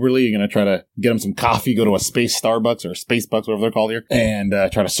Soberly. You're going to try to get him some coffee, go to a Space Starbucks or Space Bucks, whatever they're called here, and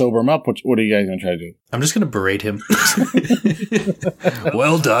try to sober him up. What are you guys going to try to do? I'm just going to berate him.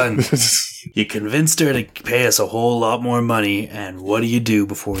 Well done. You convinced her to pay us a whole lot more money, and what do you do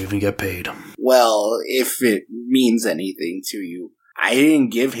before we even get paid? Well, if it means anything to you, I didn't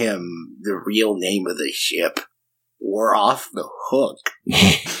give him the real name of the ship. We're off the hook.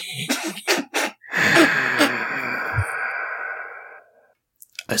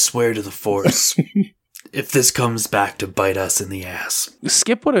 I swear to the Force, if this comes back to bite us in the ass.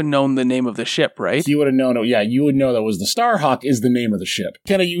 Skip would have known the name of the ship, right? You would have known it. Yeah, you would know that was the Starhawk is the name of the ship.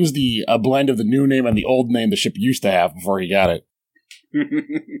 Kind of use a blend of the new name and the old name the ship used to have before he got it.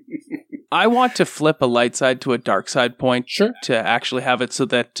 I want to flip a light side to a dark side point. Sure. To actually have it so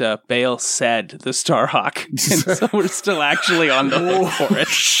that Bale said the Starhawk. And so we're still actually on the hook for it.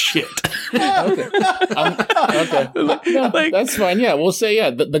 Shit. Okay. No, that's fine. Yeah, we'll say,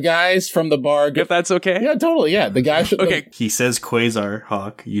 the guys from the bar. If that's okay? Yeah, totally. Yeah, the guys. Okay. He says Quasar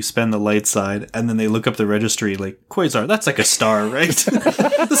Hawk. You spend the light side, and then they look up the registry like, Quasar, that's like a star, right?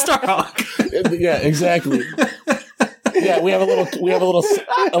 The Starhawk. Yeah, exactly. Yeah, we have a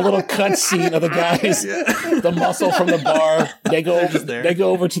little cut scene of the guys, the muscle from the bar. They go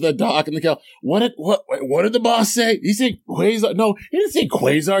over to the dock and they go, what did the boss say? Did he say Quasar? No, he didn't say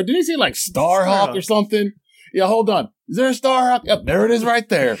Quasar. Did he say like Starhawk or something? Yeah, hold on. Is there a Starhawk? Yep, there it is right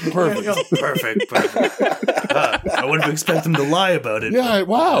there. Perfect. Perfect. I wouldn't expect him to lie about it. Yeah,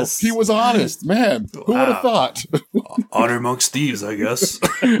 wow. Yes. He was honest. Man, who would have thought? Honor amongst thieves, I guess.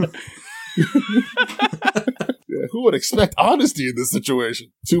 Who would expect honesty in this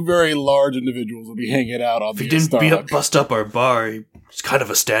situation? Two very large individuals will be hanging out on the If he didn't bust up our bar, he's kind of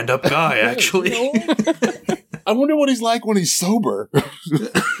a stand-up guy, actually. I wonder what he's like when he's sober.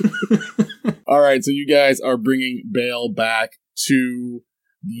 All right, so you guys are bringing Bale back to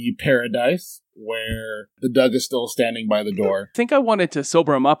the Paradise, where the Doug is still standing by the door. I think I wanted to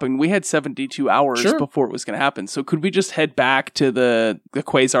sober him up, and we had 72 hours before it was going to happen. So could we just head back to the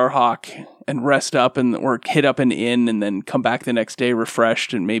Quasar Hawk and rest up or hit up an inn and then come back the next day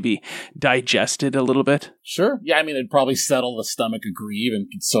refreshed and maybe digest it a little bit? Sure. Yeah, I mean, it'd probably settle the stomach of Grieve and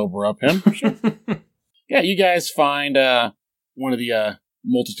could sober up him. Sure. Yeah, you guys find one of the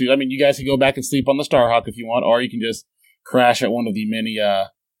multitude. I mean, you guys can go back and sleep on the Starhawk if you want, or you can just crash at one of the many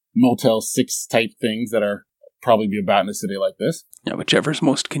Motel 6 type things that are probably be about in a city like this. Yeah, whichever's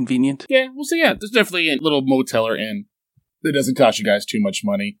most convenient. Yeah, we'll see. Yeah, there's definitely a little motel or inn that doesn't cost you guys too much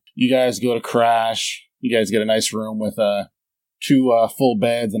money. You guys go to crash. You guys get a nice room with 2 full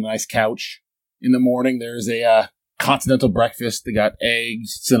beds and a nice couch. In the morning, there's a continental breakfast. They got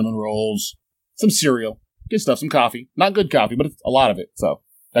eggs, cinnamon rolls, some cereal, good stuff, some coffee. Not good coffee, but it's a lot of it. So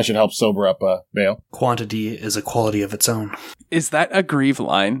That should help sober up Bale. Quantity is a quality of its own. Is that a Grieve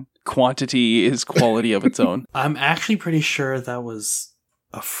line? Quantity is quality of its own. I'm actually pretty sure that was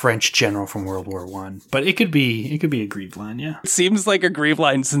a French general from World War One, but it could be a Grieve line, yeah. It seems like a Grieve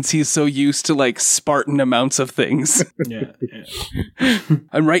line since he's so used to like Spartan amounts of things. Yeah.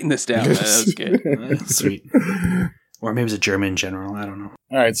 I'm writing this down. That was good. Sweet. Or maybe it's a German general. I don't know.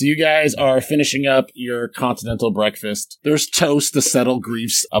 All right, so you guys are finishing up your continental breakfast. There's toast to settle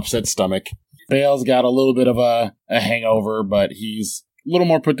Grieve's upset stomach. Bale's got a little bit of a hangover, but he's a little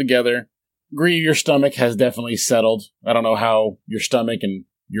more put together. Grieve, your stomach has definitely settled. I don't know how your stomach and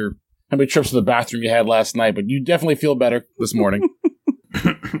how many trips to the bathroom you had last night, but you definitely feel better this morning.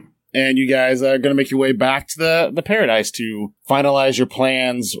 And you guys are going to make your way back to the Paradise to finalize your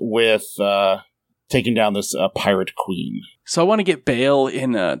plans with taking down this pirate queen. So I want to get Bale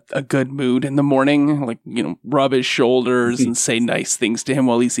in a good mood in the morning, like, rub his shoulders and say nice things to him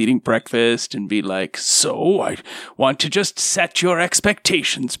while he's eating breakfast and be like, so I want to just set your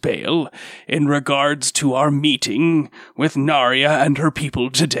expectations, Bale, in regards to our meeting with Narya and her people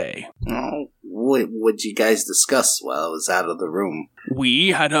today. Oh, what'd you guys discuss while I was out of the room? We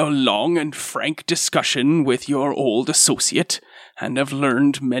had a long and frank discussion with your old associate, and have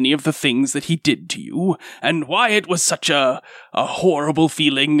learned many of the things that he did to you, and why it was such a horrible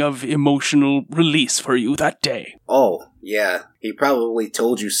feeling of emotional release for you that day. Oh, yeah. He probably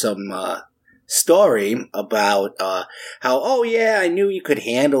told you some story about how, oh yeah, I knew he could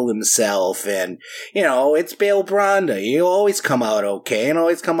handle himself, and, it's Bale Bronda. He'll always come out okay and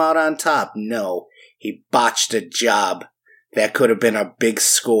always come out on top. No, he botched a job that could have been a big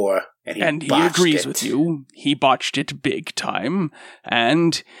score. And he agrees with you. He botched it big time.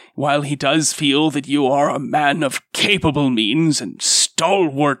 And while he does feel that you are a man of capable means and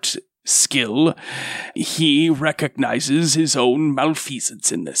stalwart skill, he recognizes his own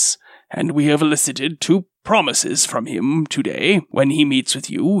malfeasance in this. And we have elicited 2 promises from him today. When he meets with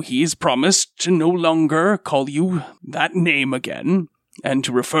you, he's promised to no longer call you that name again, and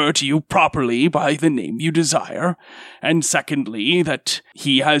to refer to you properly by the name you desire, and secondly, that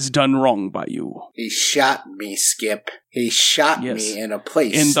he has done wrong by you. He shot me, Skip. He shot me in a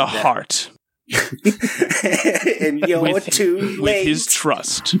place. In the heart. And you're too late. With his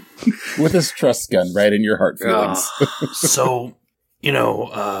trust. With his trust gun right in your heart feelings. So, you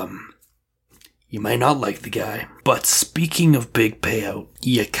might not like the guy, but speaking of big payout,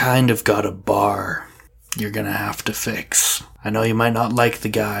 you kind of got a bar you're gonna have to fix. I know you might not like the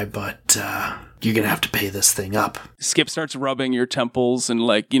guy, but you're gonna have to pay this thing up. Skip starts rubbing your temples and,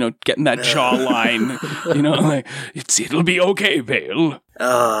 getting that jawline. It'll be okay, Bale.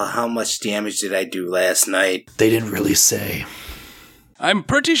 How much damage did I do last night? They didn't really say. I'm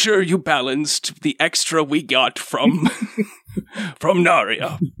pretty sure you balanced the extra we got from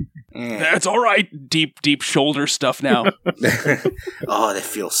Narya. That's all right. Deep shoulder stuff now. Oh, that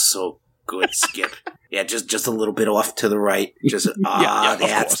feels so good, Skip. Yeah, just a little bit off to the right. Just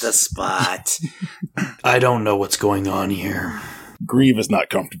that's the spot. I don't know what's going on here. Grieve is not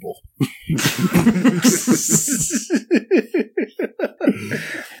comfortable.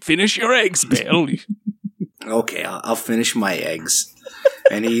 Finish your eggs, Bale. Okay, I'll finish my eggs.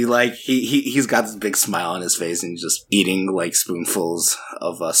 And he's got this big smile on his face and he's just eating spoonfuls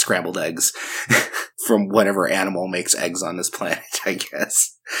of scrambled eggs from whatever animal makes eggs on this planet, I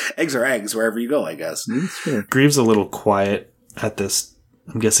guess. Eggs are eggs wherever you go, I guess. Grieve's a little quiet at this,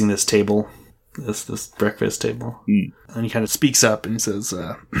 I'm guessing this table, this breakfast table. And he kind of speaks up and he says,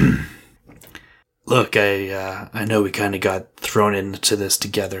 look, I know we kind of got thrown into this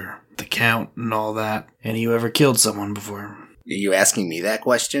together, the Count and all that. And you ever killed someone before? Are you asking me that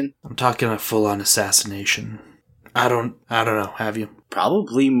question? I'm talking a full-on assassination. I don't know, have you?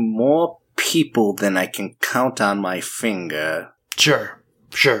 Probably more people than I can count on my finger. Sure,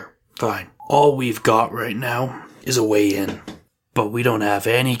 fine. All we've got right now is a way in. But we don't have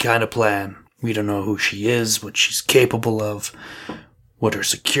any kind of plan. We don't know who she is, what she's capable of, what her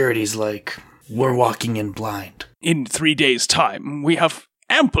security's like. We're walking in blind. In 3 days' time, we have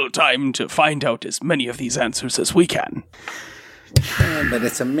ample time to find out as many of these answers as we can. But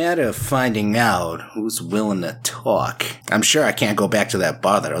it's a matter of finding out who's willing to talk. I'm sure I can't go back to that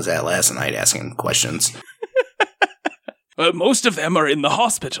bar that I was at last night asking questions. Most of them are in the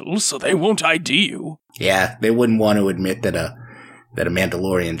hospital, so they won't ID you. Yeah, they wouldn't want to admit that a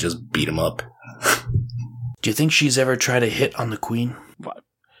Mandalorian just beat him up. Do you think she's ever tried to hit on the Queen? What?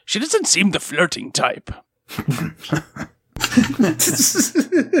 She doesn't seem the flirting type.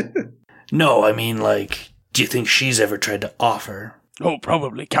 No, I mean, do you think she's ever tried to offer? Oh,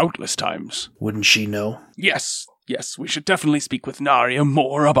 probably countless times. Wouldn't she know? Yes, Yes, we should definitely speak with Narya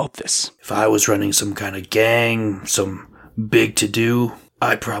more about this. If I was running some kind of gang, some big to-do,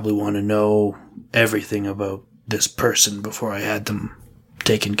 I'd probably want to know everything about this person before I had them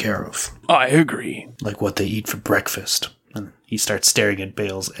taken care of. I agree. Like what they eat for breakfast. And he starts staring at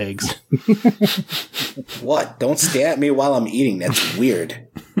Bale's eggs. What? Don't stare at me while I'm eating. That's weird.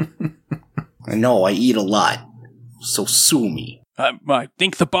 I know, I eat a lot. So sue me. I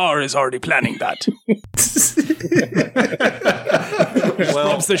think the bar is already planning that.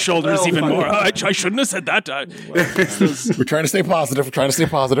 Rubs the shoulders even more. I shouldn't have said that. We're trying to stay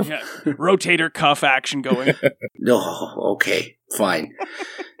positive. Yeah, rotator cuff action going. Oh, okay. Fine.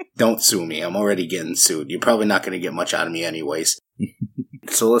 Don't sue me. I'm already getting sued. You're probably not going to get much out of me anyways.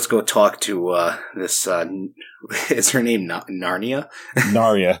 So let's go talk to this... is her name Narnia?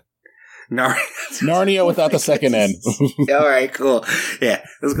 Narya. Narnia without the second N. All right, cool. Yeah,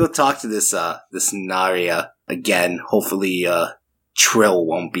 let's go talk to this Narya again. Hopefully, Trill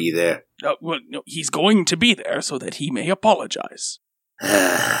won't be there. Well, no, he's going to be there so that he may apologize. All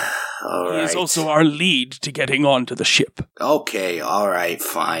right. He is also our lead to getting onto the ship. Okay, all right,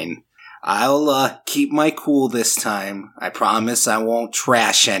 fine. I'll keep my cool this time. I promise I won't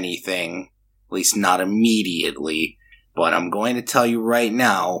trash anything. At least not immediately. But I'm going to tell you right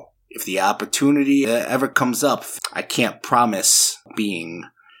now, if the opportunity ever comes up, I can't promise being...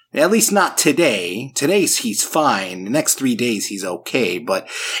 At least not today. Today's he's fine. The next 3 days he's okay. But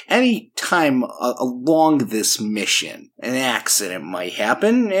any time along this mission, an accident might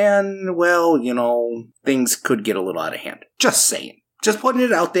happen. And, well, you know, things could get a little out of hand. Just saying. Just putting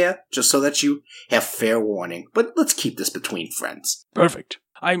it out there, just so that you have fair warning. But let's keep this between friends. Perfect.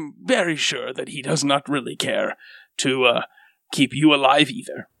 I'm very sure that he does not really care to keep you alive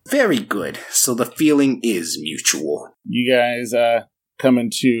either. Very good. So the feeling is mutual. You guys come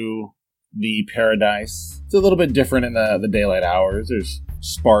into the paradise. It's a little bit different in the daylight hours. There's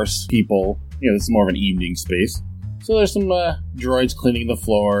sparse people. You know, this is more of an evening space. So there's some droids cleaning the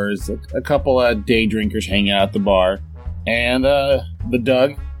floors, a couple day drinkers hanging out at the bar. And the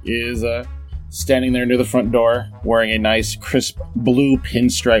Doug is standing there near the front door, wearing a nice, crisp blue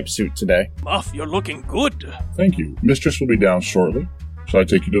pinstripe suit today. Muff, you're looking good. Thank you. Mistress will be down shortly. Shall I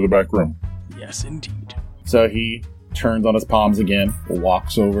take you to the back room? Yes, indeed. So he turns on his palms again,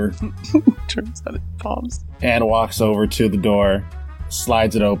 walks over. Turns on his palms. And walks over to the door,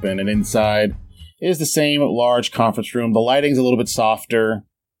 slides it open, and inside is the same large conference room. The lighting's a little bit softer.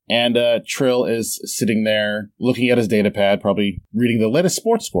 And Trill is sitting there looking at his datapad, probably reading the latest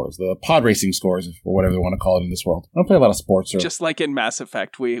sports scores, the pod racing scores, or whatever they want to call it in this world. I don't play a lot of sports. Just like in Mass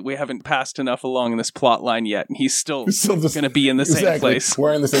Effect, we haven't passed enough along in this plot line yet, and he's still going to be in the same place.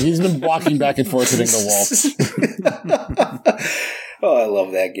 Wearing the same. He's been walking back and forth hitting the wall. Oh, I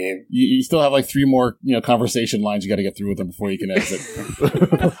love that game. You still have like 3 more conversation lines you got to get through with him before you can exit.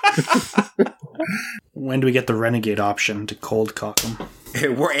 When do we get the renegade option to cold cock him?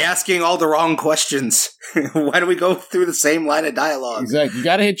 We're asking all the wrong questions. Why do we go through the same line of dialogue? Exactly. You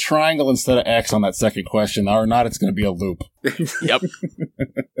got to hit triangle instead of X on that second question, or not it's going to be a loop. Yep.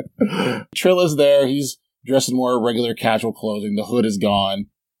 Trill is there. He's dressed in more regular casual clothing. The hood is gone.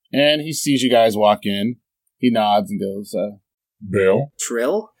 And he sees you guys walk in. He nods and goes, Bale?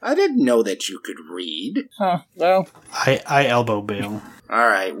 Trill? I didn't know that you could read. Well. I elbow Bale.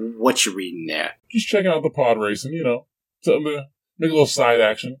 Alright, what you reading there? Just checking out the pod racing, something to make a little side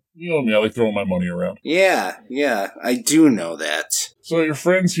action. You know me, I like throwing my money around. Yeah, I do know that. So your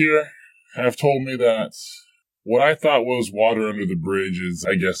friends here have told me that what I thought was water under the bridge is,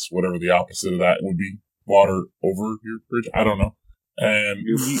 I guess, whatever the opposite of that would be. Water over your bridge? I don't know. And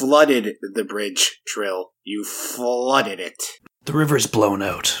you flooded the bridge, Trill. You flooded it. The river's blown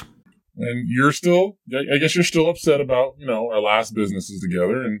out. And I guess you're still upset about, our last businesses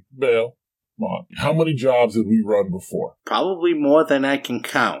together. And Bale, come on. How many jobs did we run before? Probably more than I can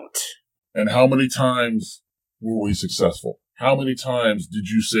count. And how many times were we successful? How many times did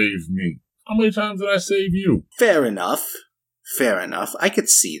you save me? How many times did I save you? Fair enough. I could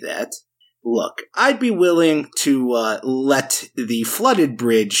see that. Look, I'd be willing to let the flooded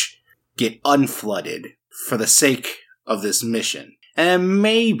bridge get unflooded for the sake of this mission. And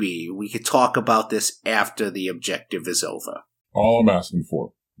maybe we could talk about this after the objective is over. All I'm asking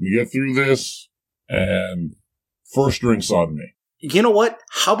for. We get through this, and first drink's on me. You know what?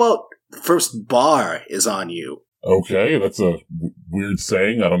 How about first bar is on you? Okay, that's a weird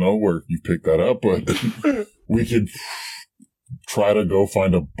saying. I don't know where you picked that up, but we could try to go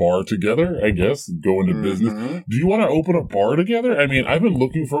find a bar together, I guess, go into business. Do you want to open a bar together? I mean, I've been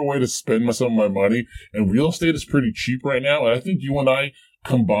looking for a way to spend some of my money, and real estate is pretty cheap right now, and I think you and I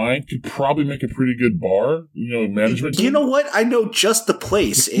combined could probably make a pretty good bar, management. You know what? I know just the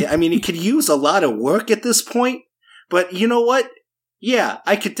place. I mean, it could use a lot of work at this point, but you know what? Yeah,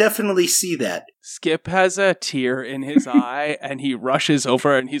 I could definitely see that. Skip has a tear in his eye, and he rushes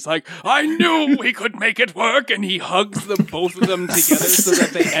over, and he's like, I knew we could make it work! And he hugs both of them together so that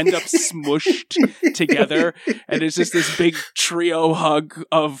they end up smushed together. And it's just this big trio hug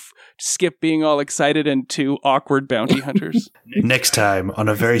of Skip being all excited and two awkward bounty hunters. Next time on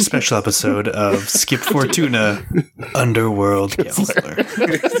a very special episode of Skip Fortuna, Underworld Counselor.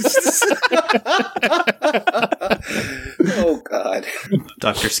 Oh, God.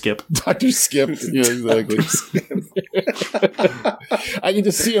 Dr. Skip. Dr. Skip. Yeah, exactly. I can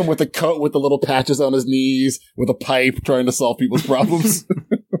just see him with a coat with the little patches on his knees, with a pipe, trying to solve people's problems.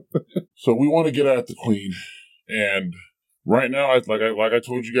 So we want to get at the queen, and right now, like I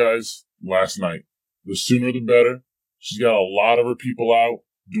told you guys last night, the sooner the better. She's got a lot of her people out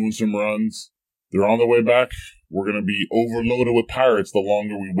doing some runs. They're on their way back. We're going to be overloaded with pirates the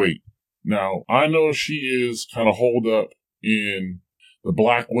longer we wait. Now, I know she is kind of holed up in the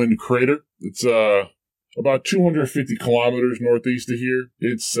Blackwind Crater. It's about 250 kilometers northeast of here.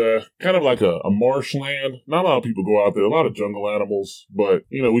 It's kind of like a marshland. Not a lot of people go out there. A lot of jungle animals. But,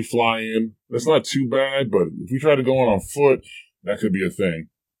 we fly in. That's not too bad. But if we try to go on foot, that could be a thing.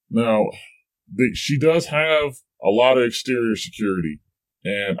 Now, she does have a lot of exterior security.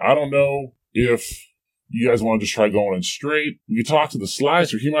 And I don't know if you guys want to just try going in straight. We can talk to the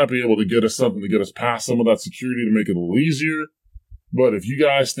Slicer. He might be able to get us something to get us past some of that security to make it a little easier. But if you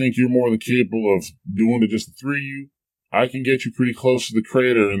guys think you're more than capable of doing it just the three of you, I can get you pretty close to the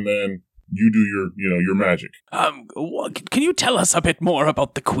crater, and then you do your magic. Can you tell us a bit more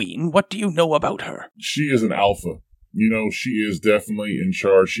about the queen? What do you know about her? She is an alpha. She is definitely in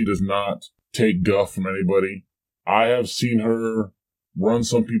charge. She does not take guff from anybody. I have seen her run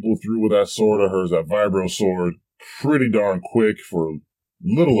some people through with that sword of hers, that vibro sword, pretty darn quick for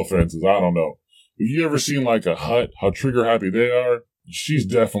little offenses. I don't know. If you ever seen like a Hut, how trigger happy they are, she's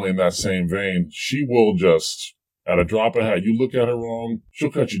definitely in that same vein. She will just, at a drop of a hat, you look at her wrong,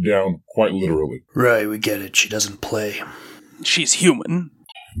 she'll cut you down quite literally. Right, we get it. She doesn't play. She's human.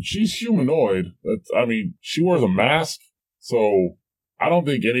 She's humanoid. She wears a mask, so I don't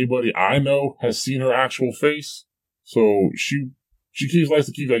think anybody I know has seen her actual face. So she likes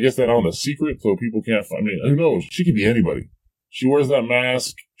to keep, I guess, that on a secret so people can't find. Who knows? She could be anybody. She wears that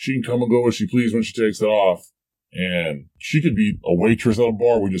mask. She can come and go as she pleases when she takes it off. And she could be a waitress at a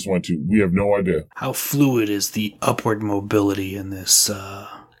bar we just went to. We have no idea. How fluid is the upward mobility in this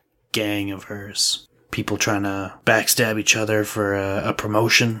gang of hers? People trying to backstab each other for a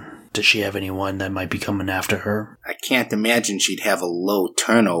promotion? Does she have anyone that might be coming after her? I can't imagine she'd have a low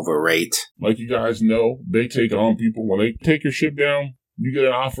turnover rate. Like you guys know, they take on people. When they take your ship down, you get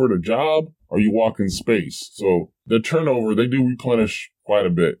offered a job or you walk in space. So the turnover, they do replenish quite a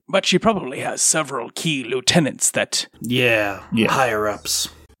bit. But she probably has several key lieutenants that... Yeah. Higher-ups.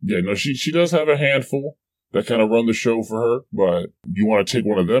 Yeah, no, she does have a handful that kind of run the show for her, but you want to take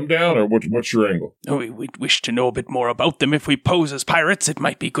one of them down, or what's your angle? We'd wish to know a bit more about them. If we pose as pirates, it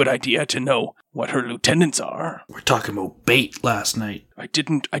might be a good idea to know what her lieutenants are. We're talking about bait last night. I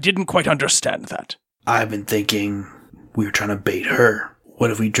didn't quite understand that. I've been thinking we were trying to bait her. What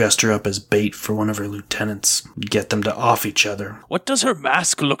if we dressed her up as bait for one of her lieutenants? Get them to off each other. What does her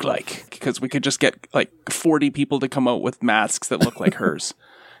mask look like? Because we could just get 40 people to come out with masks that look like hers.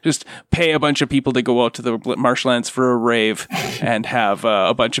 Just pay a bunch of people to go out to the marshlands for a rave and have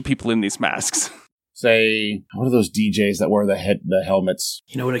a bunch of people in these masks. Say, what are those DJs that wear the helmets?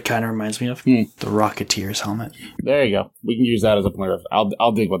 You know what it kind of reminds me of? The Rocketeer's helmet. There you go. We can use that as a point of...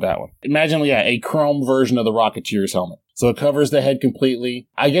 I'll dig with that one. Imagine, a chrome version of the Rocketeer's helmet. So it covers the head completely.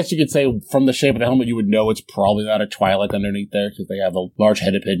 I guess you could say from the shape of the helmet, you would know it's probably not a Twi'lek underneath there because they have a large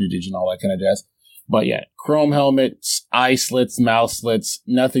head appendage and all that kind of jazz. But yeah, chrome helmets, eye slits, mouth slits,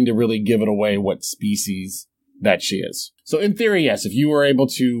 nothing to really give it away what species that she is. So in theory, yes, if you were able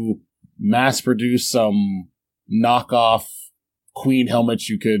to mass produce some knockoff queen helmets,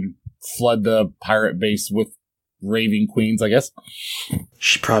 you could flood the pirate base with raving queens, I guess.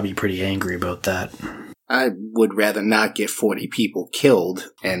 She'd probably be pretty angry about that. I would rather not get 40 people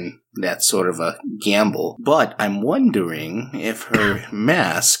killed, and that's sort of a gamble. But I'm wondering if her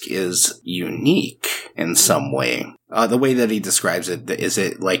mask is unique in some way. The way that he describes it, is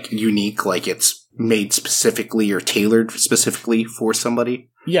it unique, like it's made specifically or tailored specifically for somebody?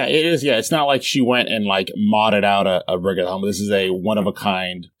 Yeah, it is. Yeah, it's not like she went and modded out a regular helmet. This is a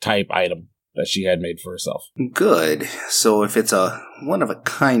one-of-a-kind type item. that she had made for herself. Good. So if it's a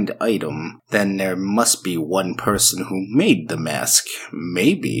one-of-a-kind item, then there must be one person who made the mask.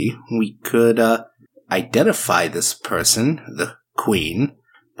 Maybe we could identify this person, the queen,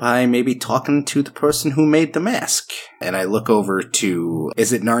 by maybe talking to the person who made the mask. And I look over to...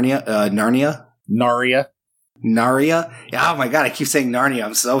 Is it Narnia? Narya. Narya? Oh my god, I keep saying Narnia.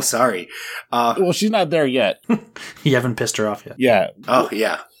 I'm so sorry. Well, she's not there yet. You haven't pissed her off yet. Yeah. Oh,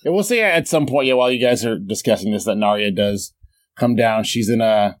 yeah. And we'll see at some point, while you guys are discussing this, that Narya does come down. She's in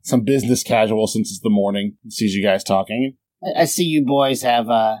some business casual since it's the morning. Sees you guys talking. I see you boys have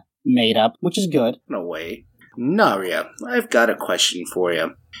made up, which is good. No way. Narya, I've got a question for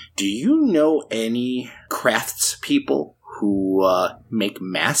you. Do you know any crafts people who make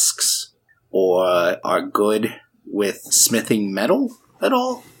masks or are good with smithing metal at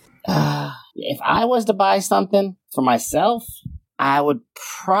all? If I was to buy something for myself, I would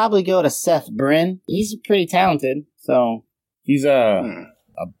probably go to Seth Bryn. He's pretty talented, so... He's a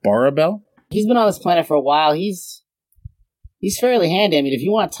Barabel? He's been on this planet for a while. He's fairly handy. I mean, if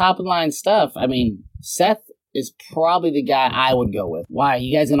you want top-of-the-line stuff, I mean, Seth is probably the guy I would go with. Why, are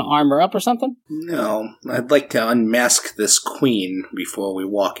you guys going to armor up or something? No, I'd like to unmask this queen before we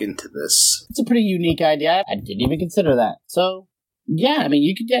walk into this. It's a pretty unique idea. I didn't even consider that. So, yeah, I mean,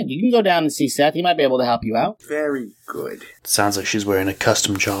 you can go down and see Seth. He might be able to help you out. Very good. Sounds like she's wearing a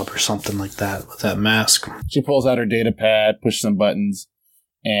custom job or something like that with that mask. She pulls out her data pad, pushes some buttons,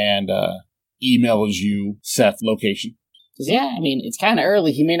 and emails you Seth's location. Yeah, I mean, it's kind of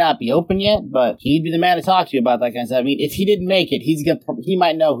early. He may not be open yet, but he'd be the man to talk to you about that kind of stuff. I mean, if he didn't make it, he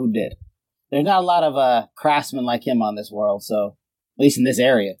might know who did. There's not a lot of craftsmen like him on this world, so at least in this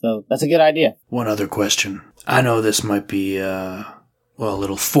area. So that's a good idea. One other question. I know this might be, a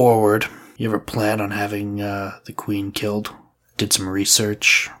little forward. You ever plan on having the queen killed? Did some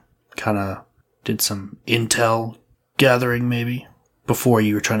research? Kind of did some intel gathering, maybe? Before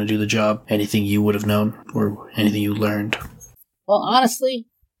you were trying to do the job? Anything you would have known? Or anything you learned? Well, honestly,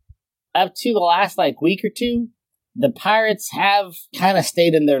 up to the last, week or two, the pirates have kind of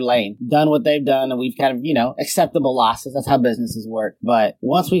stayed in their lane, done what they've done, and we've kind of, acceptable losses. That's how businesses work. But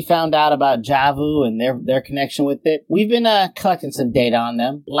once we found out about Javu and their connection with it, we've been collecting some data on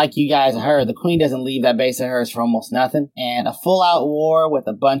them. Like you guys heard, the Queen doesn't leave that base of hers for almost nothing. And a full-out war with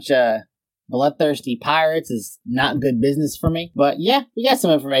a bunch of bloodthirsty pirates is not good business for me. But yeah, we got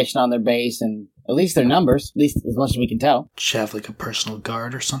some information on their base and at least their numbers, at least as much as we can tell. Did you have a personal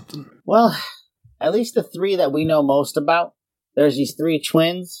guard or something? Well, at least the three that we know most about. There's these three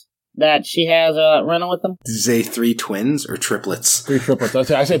twins that she has running with them. Did you say 3 twins or triplets? 3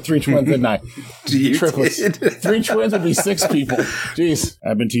 triplets. I said 3 twins, didn't I? Triplets. Did. 3 twins would be 6 people. Jeez.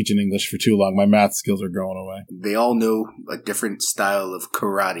 I've been teaching English for too long. My math skills are going away. They all know a different style of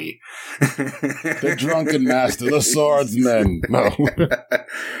karate. The drunken master, the swordsman. No.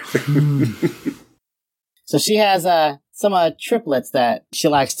 So she has some triplets that she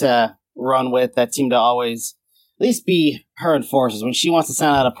likes to run with that seem to always at least be her enforcers. When she wants to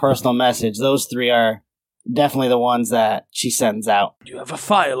send out a personal message, those 3 are definitely the ones that she sends out. Do you have a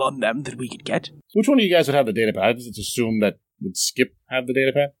file on them that we could get? Which one of you guys would have the data pad? I just assume that would Skip have the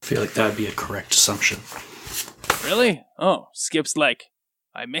data pad? I feel like that would be a correct assumption. Really? Oh, Skip's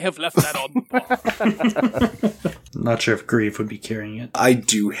I may have left that on the ball. Not sure if Grieve would be carrying it. I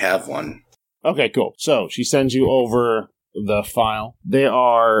do have one. Okay, cool. So she sends you over the file. There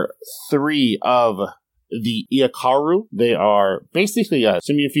are 3 of the Iakaru. They are basically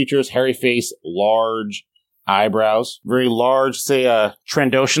simian features, hairy face, large eyebrows, very large, say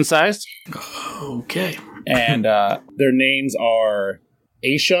Trandoshan sized. Okay. And their names are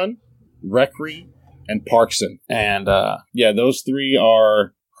Aishun, Rekri, and Parkson. And those 3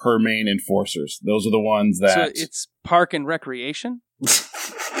 are her main enforcers. Those are the ones that... So it's park and recreation?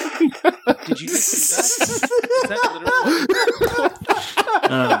 Did you just do that? Is that literally?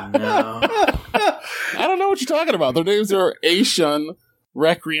 Oh, no. I don't know what you're talking about. Their names are Aishun,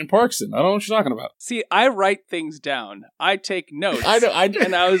 Rekri, and Parkson. I don't know what you're talking about. See, I write things down. I take notes. I know.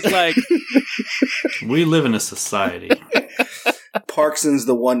 And I was like... We live in a society. Parkson's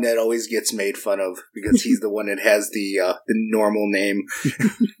the one that always gets made fun of because he's the one that has the normal name.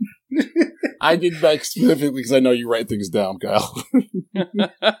 I did that specifically because I know you write things down, Kyle.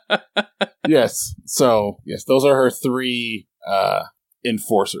 Yes. So, yes, those are her 3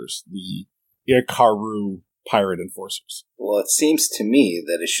 enforcers. The Iakaru pirate enforcers. Well, it seems to me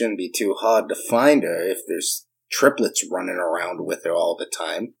that it shouldn't be too hard to find her if there's triplets running around with her all the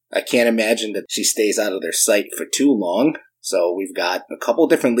time. I can't imagine that she stays out of their sight for too long. So we've got a couple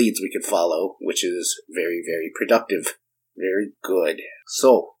different leads we could follow, which is very, very productive. Very good.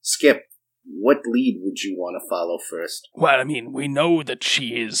 So, Skip, What lead would you want to follow first? Well, I mean, we know that she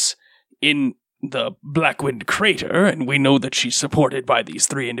is in the Blackwind crater, and we know that she's supported by these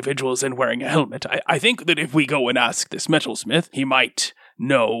 3 individuals and wearing a helmet. I think that if we go and ask this metalsmith, he might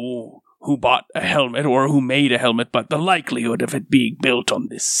know who bought a helmet or who made a helmet, but the likelihood of it being built on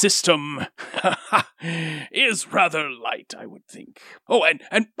this system is rather light, I would think. Oh,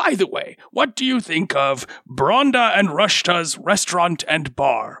 and by the way, what do you think of Bronda and Rushta's restaurant and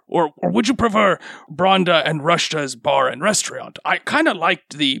bar? Or would you prefer Bronda and Rushta's bar and restaurant? I kind of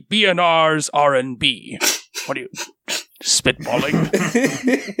liked the B&R's R&B. What are you, spitballing?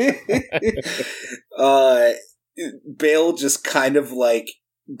 Bale just kind of like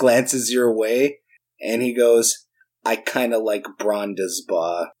glances your way, and he goes, I kind of like Bronda's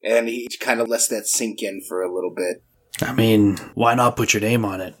bar. And he kind of lets that sink in for a little bit. I mean, why not put your name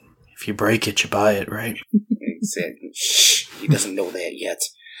on it? If you break it, you buy it, right? He said, shh, he doesn't know that yet.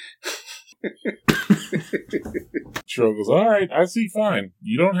 Tro goes, all right, I see, fine.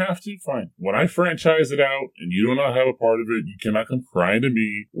 You don't have to, fine. When I franchise it out and you do not have a part of it, you cannot come crying to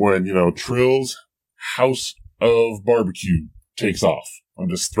me when, Trill's House of Barbecue takes off. I'm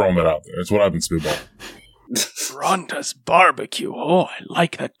just throwing that out there. That's what I've been spitballing. Bronda's barbecue. Oh, I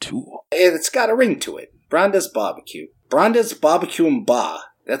like that too. It's got a ring to it. Bronda's barbecue. Bronda's barbecue and bar.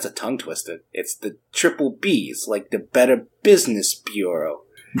 That's a tongue twister. It's the triple B's, like the Better Business Bureau.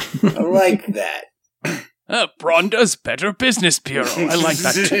 I like that. Bronda's Better Business Bureau. I like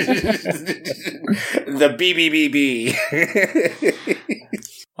that too. The BBBB.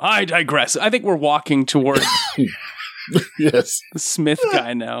 I digress. I think we're walking toward Yes. the Smith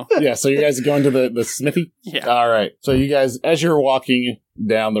guy now. Yeah, so you guys are going to the smithy? Yeah. All right. So you guys, as you're walking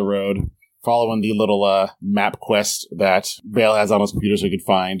down the road, following the little map quest that Bale has on his computer so you can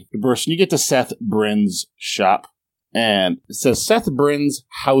find the person, you get to Seth Brin's shop. And it says Seth Brin's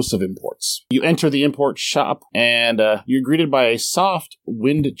House of Imports. You enter the import shop, and you're greeted by a soft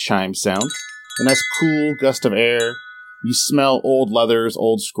wind chime sound. A nice cool gust of air. You smell old leathers,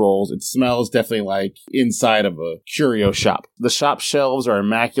 old scrolls. It smells definitely like inside of a curio shop. The shop shelves are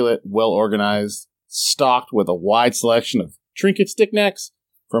immaculate, well organized, stocked with a wide selection of trinkets, knickknacks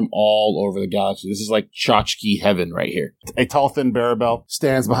from all over the galaxy. This is like tchotchke heaven right here. A tall, thin Barabel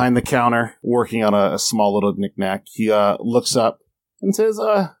stands behind the counter, working on a small little knickknack. He looks up and says,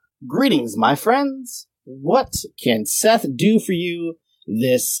 Greetings, my friends. What can Seth do for you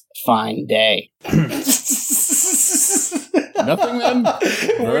this fine day? Nothing then?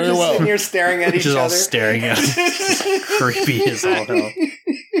 We're just sitting here staring at each Just other. all staring at creepy as all hell.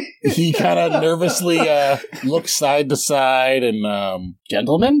 He kind of nervously looks side to side and,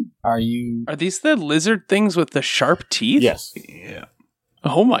 Gentlemen, are these the lizard things with the sharp teeth? yes. Yeah.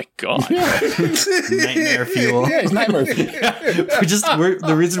 Oh my god. Nightmare fuel. Yeah, he's nightmare fuel.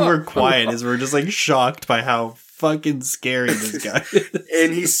 The reason we're quiet is we're just like shocked by how fucking scary this guy is.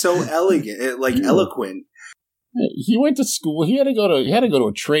 And he's so elegant, like eloquent. He went to school. He had to go to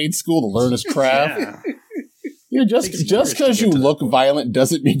a trade school to learn his craft. Yeah. Just because you look violent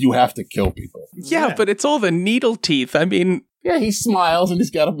doesn't mean you have to kill people. Yeah, but it's all the needle teeth. I mean, Yeah, he smiles and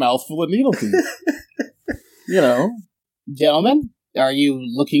he's got a mouthful of needle teeth. Gentlemen, are you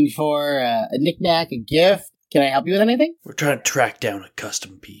looking for a knickknack, a gift? Can I help you with anything? We're trying to track down a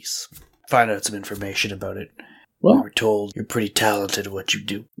custom piece. Find out some information about it. Well- We were told you're pretty talented at what you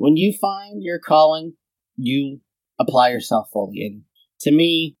do. When you find your calling, you apply yourself fully. And to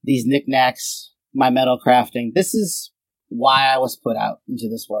me, these knickknacks, my metal crafting, this is why I was put out into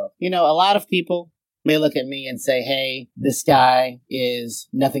this world. A lot of people may look at me and say, hey, this guy is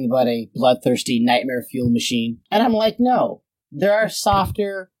nothing but a bloodthirsty nightmare fuel machine. And I'm like, no, there are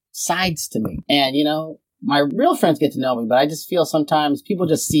softer sides to me. And, my real friends get to know me, but I just feel sometimes people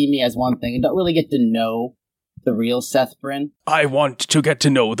just see me as one thing and don't really get to know the real Seth Brin. I want to get to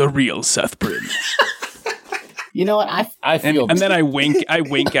know the real Seth Brin. You know what? I feel And then I wink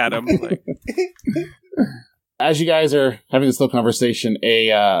at him. Like, as you guys are having this little conversation,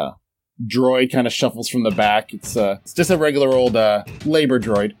 a droid kind of shuffles from the back. It's just a regular old labor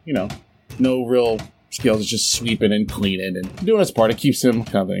droid. No real skills. It's just sweeping and cleaning and doing its part. It keeps him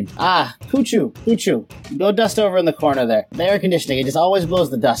coming. Kuchu, go dust over in the corner there. The air conditioning, it just always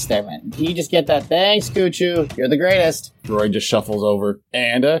blows the dust there, man. Can you just get that? Thanks, Kuchu. You're the greatest. Droid just shuffles over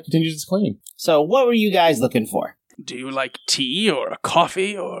and continues its cleaning. So, what were you guys looking for? do you like tea or a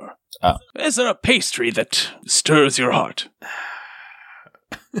coffee or... is there a pastry that stirs your heart?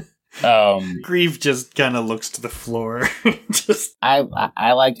 Grieve just kind of looks to the floor.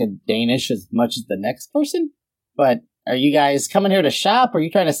 I like a Danish as much as the next person, but Are you guys coming here to shop, or are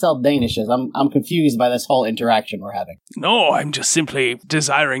you trying to sell Danishes? I'm confused by this whole interaction we're having. No, I'm just simply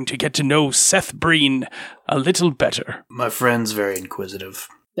desiring to get to know Seth Breen a little better. My friend's very inquisitive.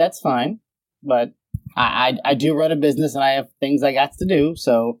 That's fine, but I do run a business and I have things I got to do,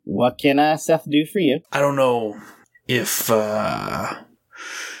 so what can Seth do for you? I don't know if, 1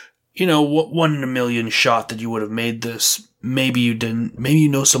 in a million shot that you would have made this. Maybe you didn't. Maybe you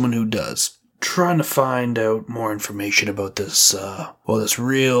know someone who does. Trying to find out more information about this, this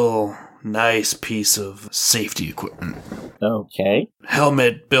real nice piece of safety equipment. Okay.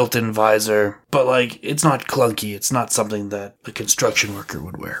 Helmet, built-in visor, but, it's not clunky. It's not something that a construction worker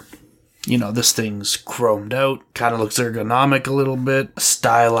would wear. This thing's chromed out, kind of looks ergonomic a little bit,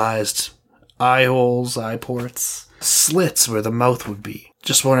 stylized eye holes, eye ports, slits where the mouth would be.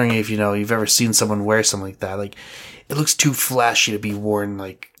 Just wondering if, you've ever seen someone wear something like that. It looks too flashy to be worn,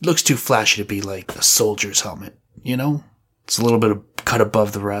 looks too flashy to be like a soldier's helmet, It's a little bit of cut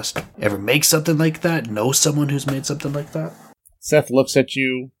above the rest. Ever make something like that? Know someone who's made something like that? Seth looks at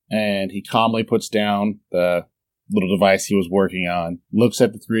you, and he calmly puts down the little device he was working on, looks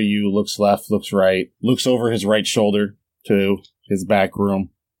at the three of you, looks left, looks right, looks over his right shoulder to his back room,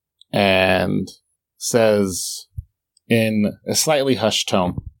 and says in a slightly hushed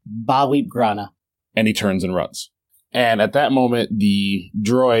tone, Bawip Grana. And he turns and runs. And at that moment, the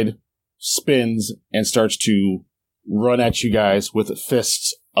droid spins and starts to run at you guys with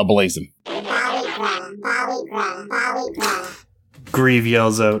fists ablazing. Grieve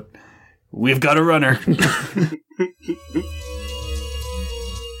yells out, "We've got a runner."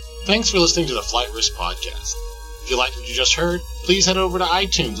 Thanks for listening to the Flight Risk Podcast. If you liked what you just heard, please head over to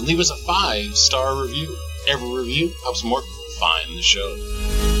iTunes and leave us a 5-star review. Every review helps more people find the show.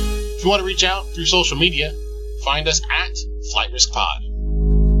 If you want to reach out through social media, find us at Flight Risk Pod.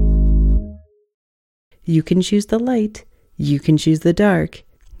 You can choose the light. You can choose the dark.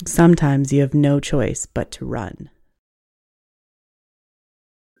 Sometimes you have no choice but to run.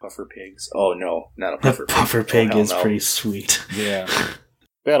 Puffer pigs. Oh no, not a puffer pig. Puffer pig is no. pretty sweet. Yeah.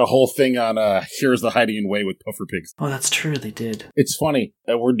 They had a whole thing on Here's the Hiding Way with puffer pigs. Oh, that's true, they did. It's funny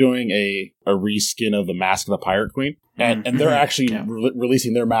that we're doing a reskin of the Mask of the Pirate Queen, and they're actually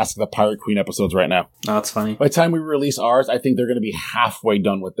releasing their Mask of the Pirate Queen episodes right now. Oh, that's funny. By the time we release ours, I think they're going to be halfway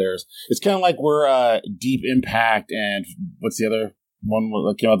done with theirs. It's kind of like we're Deep Impact and what's the other one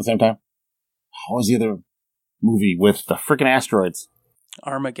that came out at the same time? What was the other movie with the freaking asteroids?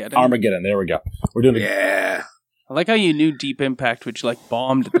 Armageddon, there we go. We're doing Yeah. I like how you knew Deep Impact, which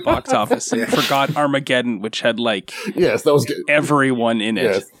bombed at the box office, and forgot Armageddon, which had yes, that was good. Everyone in it.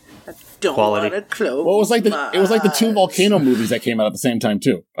 Yes. Don't Quality. want to close Well, it was like the two volcano movies that came out at the same time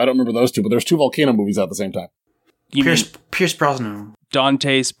too. I don't remember those two, but there's two volcano movies out at the same time. You mean Pierce Brosnan.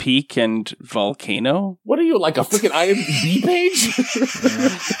 Dante's Peak and Volcano? What are you, like a freaking IMDb page?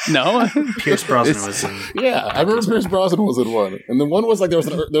 No, Pierce Brosnan was in. Yeah, I remember Pierce Brosnan was in one, and then one was there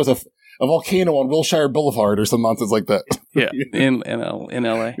was a volcano on Wilshire Boulevard or some nonsense like that. Yeah, in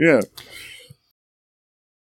LA. Yeah.